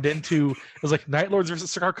it turned into, it was like Night Lords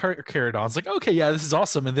versus Carcharodons. Like, okay, yeah, this is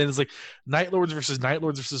awesome. And then it's like Night Lords versus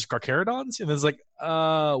Carcharodons. And it's like,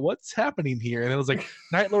 what's happening here? And it was like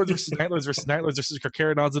Night Lords versus Night Lords versus Night Lords versus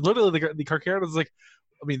Carcharodons. And literally the Carcharodons, like,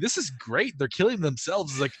 I mean, this is great. They're killing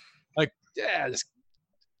themselves. It's like, yeah, just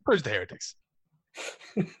purge the heretics.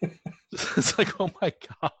 It's like, oh my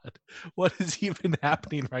God, what is even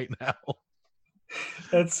happening right now?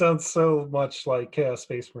 That sounds so much like Chaos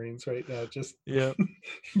Space Marines right now. Just, yeah,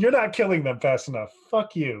 you're not killing them fast enough.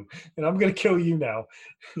 Fuck you, and I'm gonna kill you now.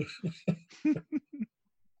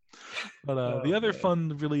 But the other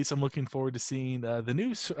fun release I'm looking forward to seeing, the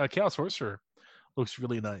new Chaos Sorcerer looks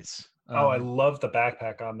really nice. I love the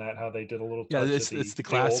backpack on that. How they did a little touch. Yeah, it's the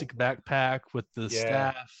classic backpack with the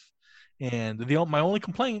staff. And my only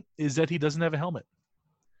complaint is that he doesn't have a helmet.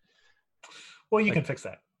 Well, you can fix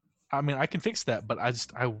that. I mean, I can fix that, but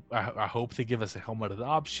I hope they give us a helmet as an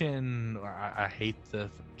option. I hate the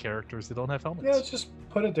characters that don't have helmets. Yeah, just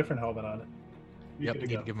put a different helmet on it. Yep, you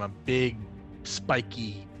need to give him a big,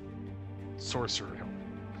 spiky sorcerer helmet.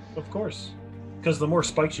 Of course. Because the more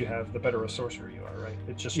spikes you have, the better a sorcerer you are, right?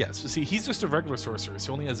 It's just... Yes, see, he's just a regular sorcerer, so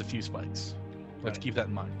he only has a few spikes. You have to keep that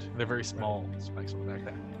in mind. They're very small spikes on the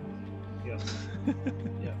backpack. Yeah.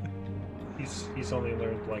 Yeah. He's only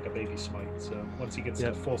learned like a baby smite, so once he gets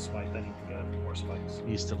to full smite, then he can get more spikes. He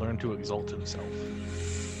needs to learn to exalt himself.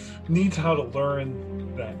 Needs how to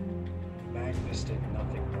learn that Magnus did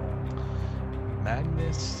nothing wrong.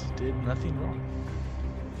 Magnus did nothing wrong.